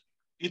minute.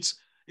 It's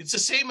the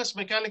same as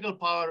mechanical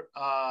power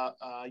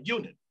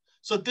unit.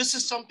 So this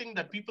is something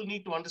that people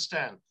need to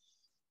understand.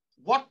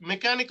 What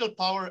mechanical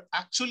power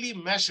actually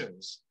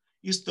measures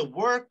is the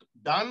work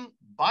done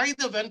by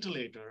the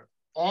ventilator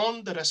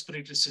on the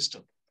respiratory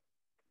system.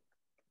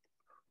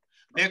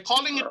 They're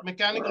calling it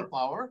mechanical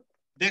power.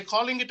 They're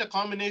calling it a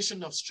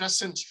combination of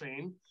stress and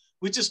strain,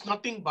 which is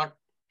nothing but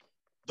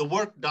the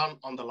work done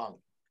on the lung.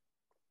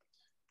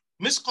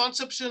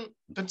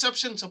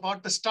 Conceptions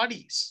about the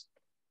studies.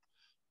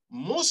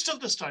 Most of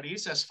the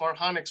studies, as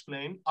Farhan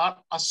explained, are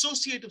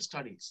associative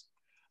studies.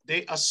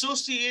 They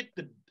associate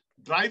the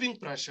driving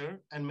pressure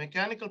and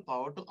mechanical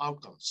power to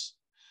outcomes.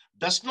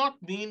 Does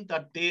not mean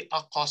that they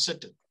are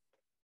causative.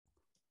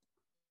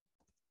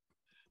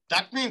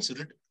 That means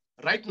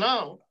right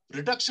now,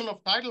 reduction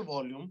of tidal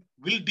volume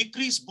will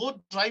decrease both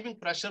driving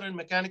pressure and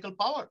mechanical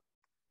power.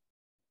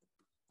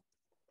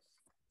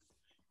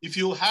 If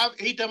you have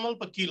 8 ml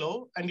per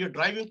kilo and your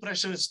driving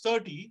pressure is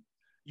 30,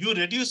 you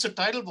reduce the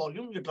tidal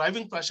volume, your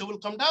driving pressure will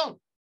come down.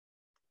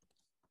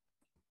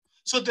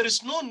 So there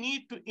is no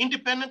need to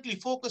independently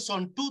focus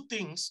on two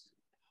things.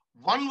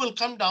 One will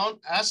come down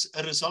as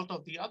a result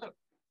of the other.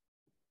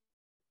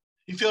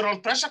 If you're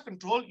on pressure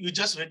control, you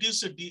just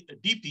reduce the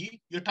DP,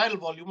 your tidal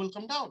volume will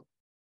come down.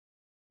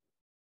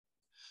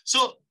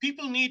 So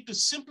people need to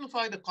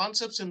simplify the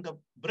concepts in the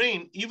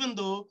brain, even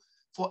though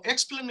for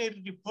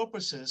explanatory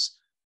purposes,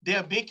 they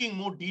are making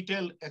more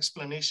detailed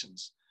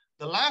explanations.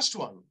 The last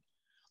one,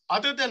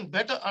 other than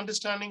better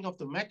understanding of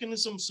the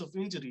mechanisms of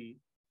injury,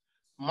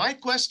 my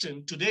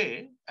question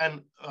today,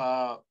 and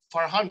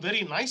Farhan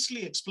very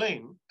nicely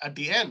explained at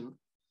the end,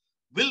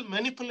 will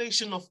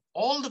manipulation of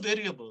all the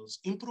variables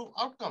improve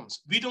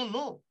outcomes? We don't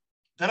know.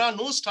 There are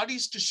no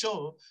studies to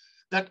show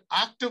that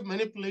active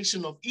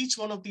manipulation of each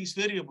one of these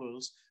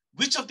variables,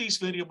 which of these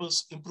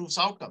variables improves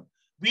outcome.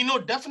 We know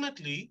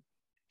definitely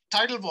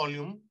tidal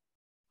volume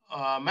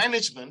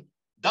management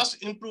does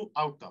improve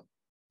outcome.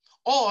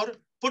 Or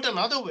put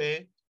another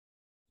way,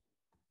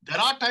 there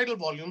are tidal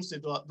volumes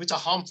which are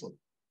harmful.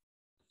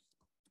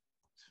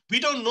 We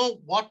don't know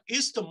what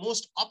is the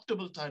most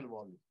optimal tidal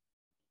volume.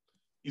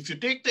 If you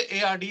take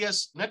the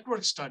ARDS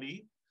network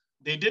study,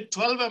 they did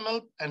 12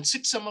 ml and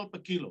 6 ml per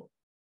kilo.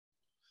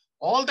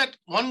 All that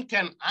one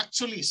can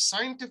actually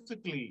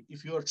scientifically,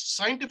 if you're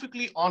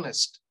scientifically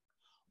honest,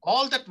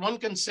 all that one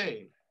can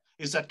say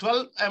is that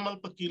 12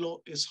 ml per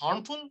kilo is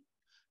harmful,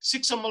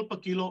 6 ml per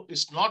kilo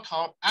is not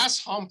as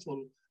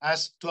harmful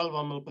as 12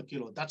 ml per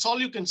kilo. That's all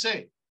you can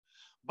say.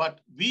 But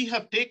we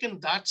have taken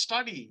that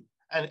study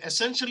and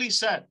essentially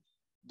said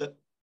that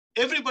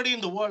everybody in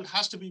the world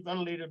has to be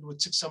ventilated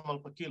with 6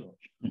 ml per kilo.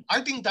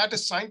 I think that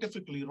is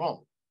scientifically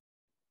wrong.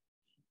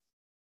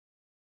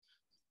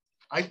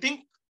 I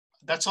think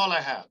that's all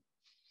I have.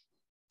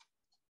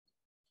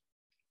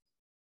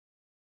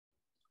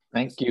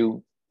 Thank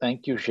you.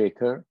 Thank you,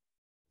 Shekhar.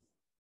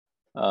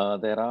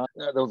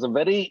 There was a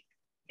very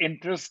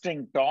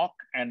interesting talk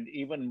and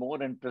even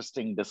more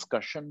interesting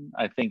discussion.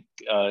 I think,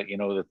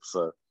 it's...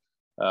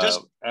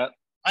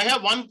 I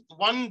have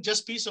one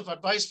just piece of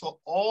advice for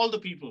all the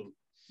people.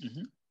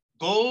 Mm-hmm.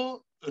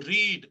 go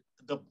read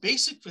the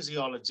basic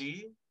physiology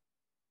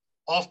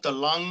of the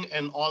lung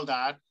and all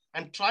that,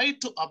 and try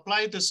to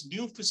apply this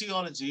new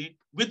physiology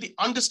with the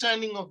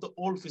understanding of the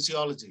old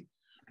physiology.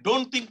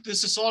 Don't think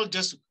this is all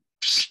just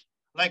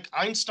like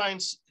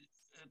Einstein's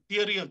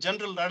theory of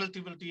general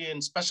relativity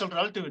and special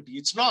relativity.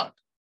 It's not.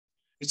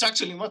 It's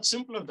actually much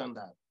simpler than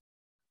that.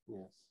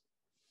 Yes.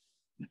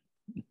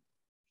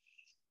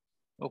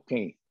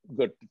 Okay,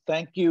 good.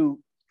 Thank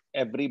you,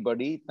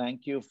 everybody.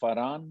 Thank you,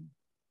 Farhan.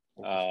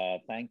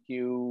 Thank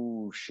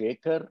you,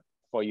 Shekhar,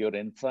 for your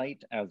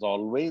insight, as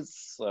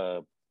always.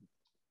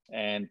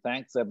 And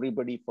thanks,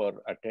 everybody, for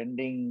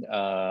attending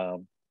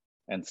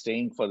and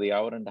staying for the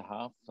hour and a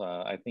half.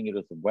 I think it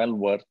was well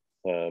worth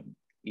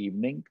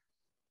evening.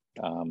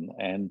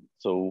 And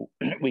so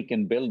we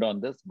can build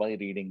on this by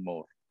reading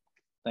more.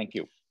 Thank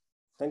you.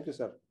 Thank you,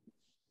 sir.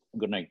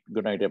 Good night.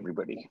 Good night,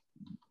 everybody.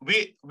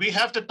 We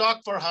have to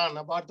talk, Farhan,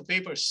 about the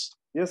papers.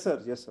 Yes,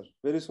 sir. Yes, sir.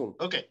 Very soon.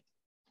 Okay.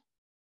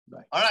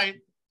 Bye. All right.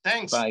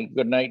 Thanks. Bye.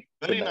 Good night.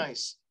 Very Good night.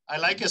 nice. I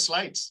like your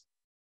slides.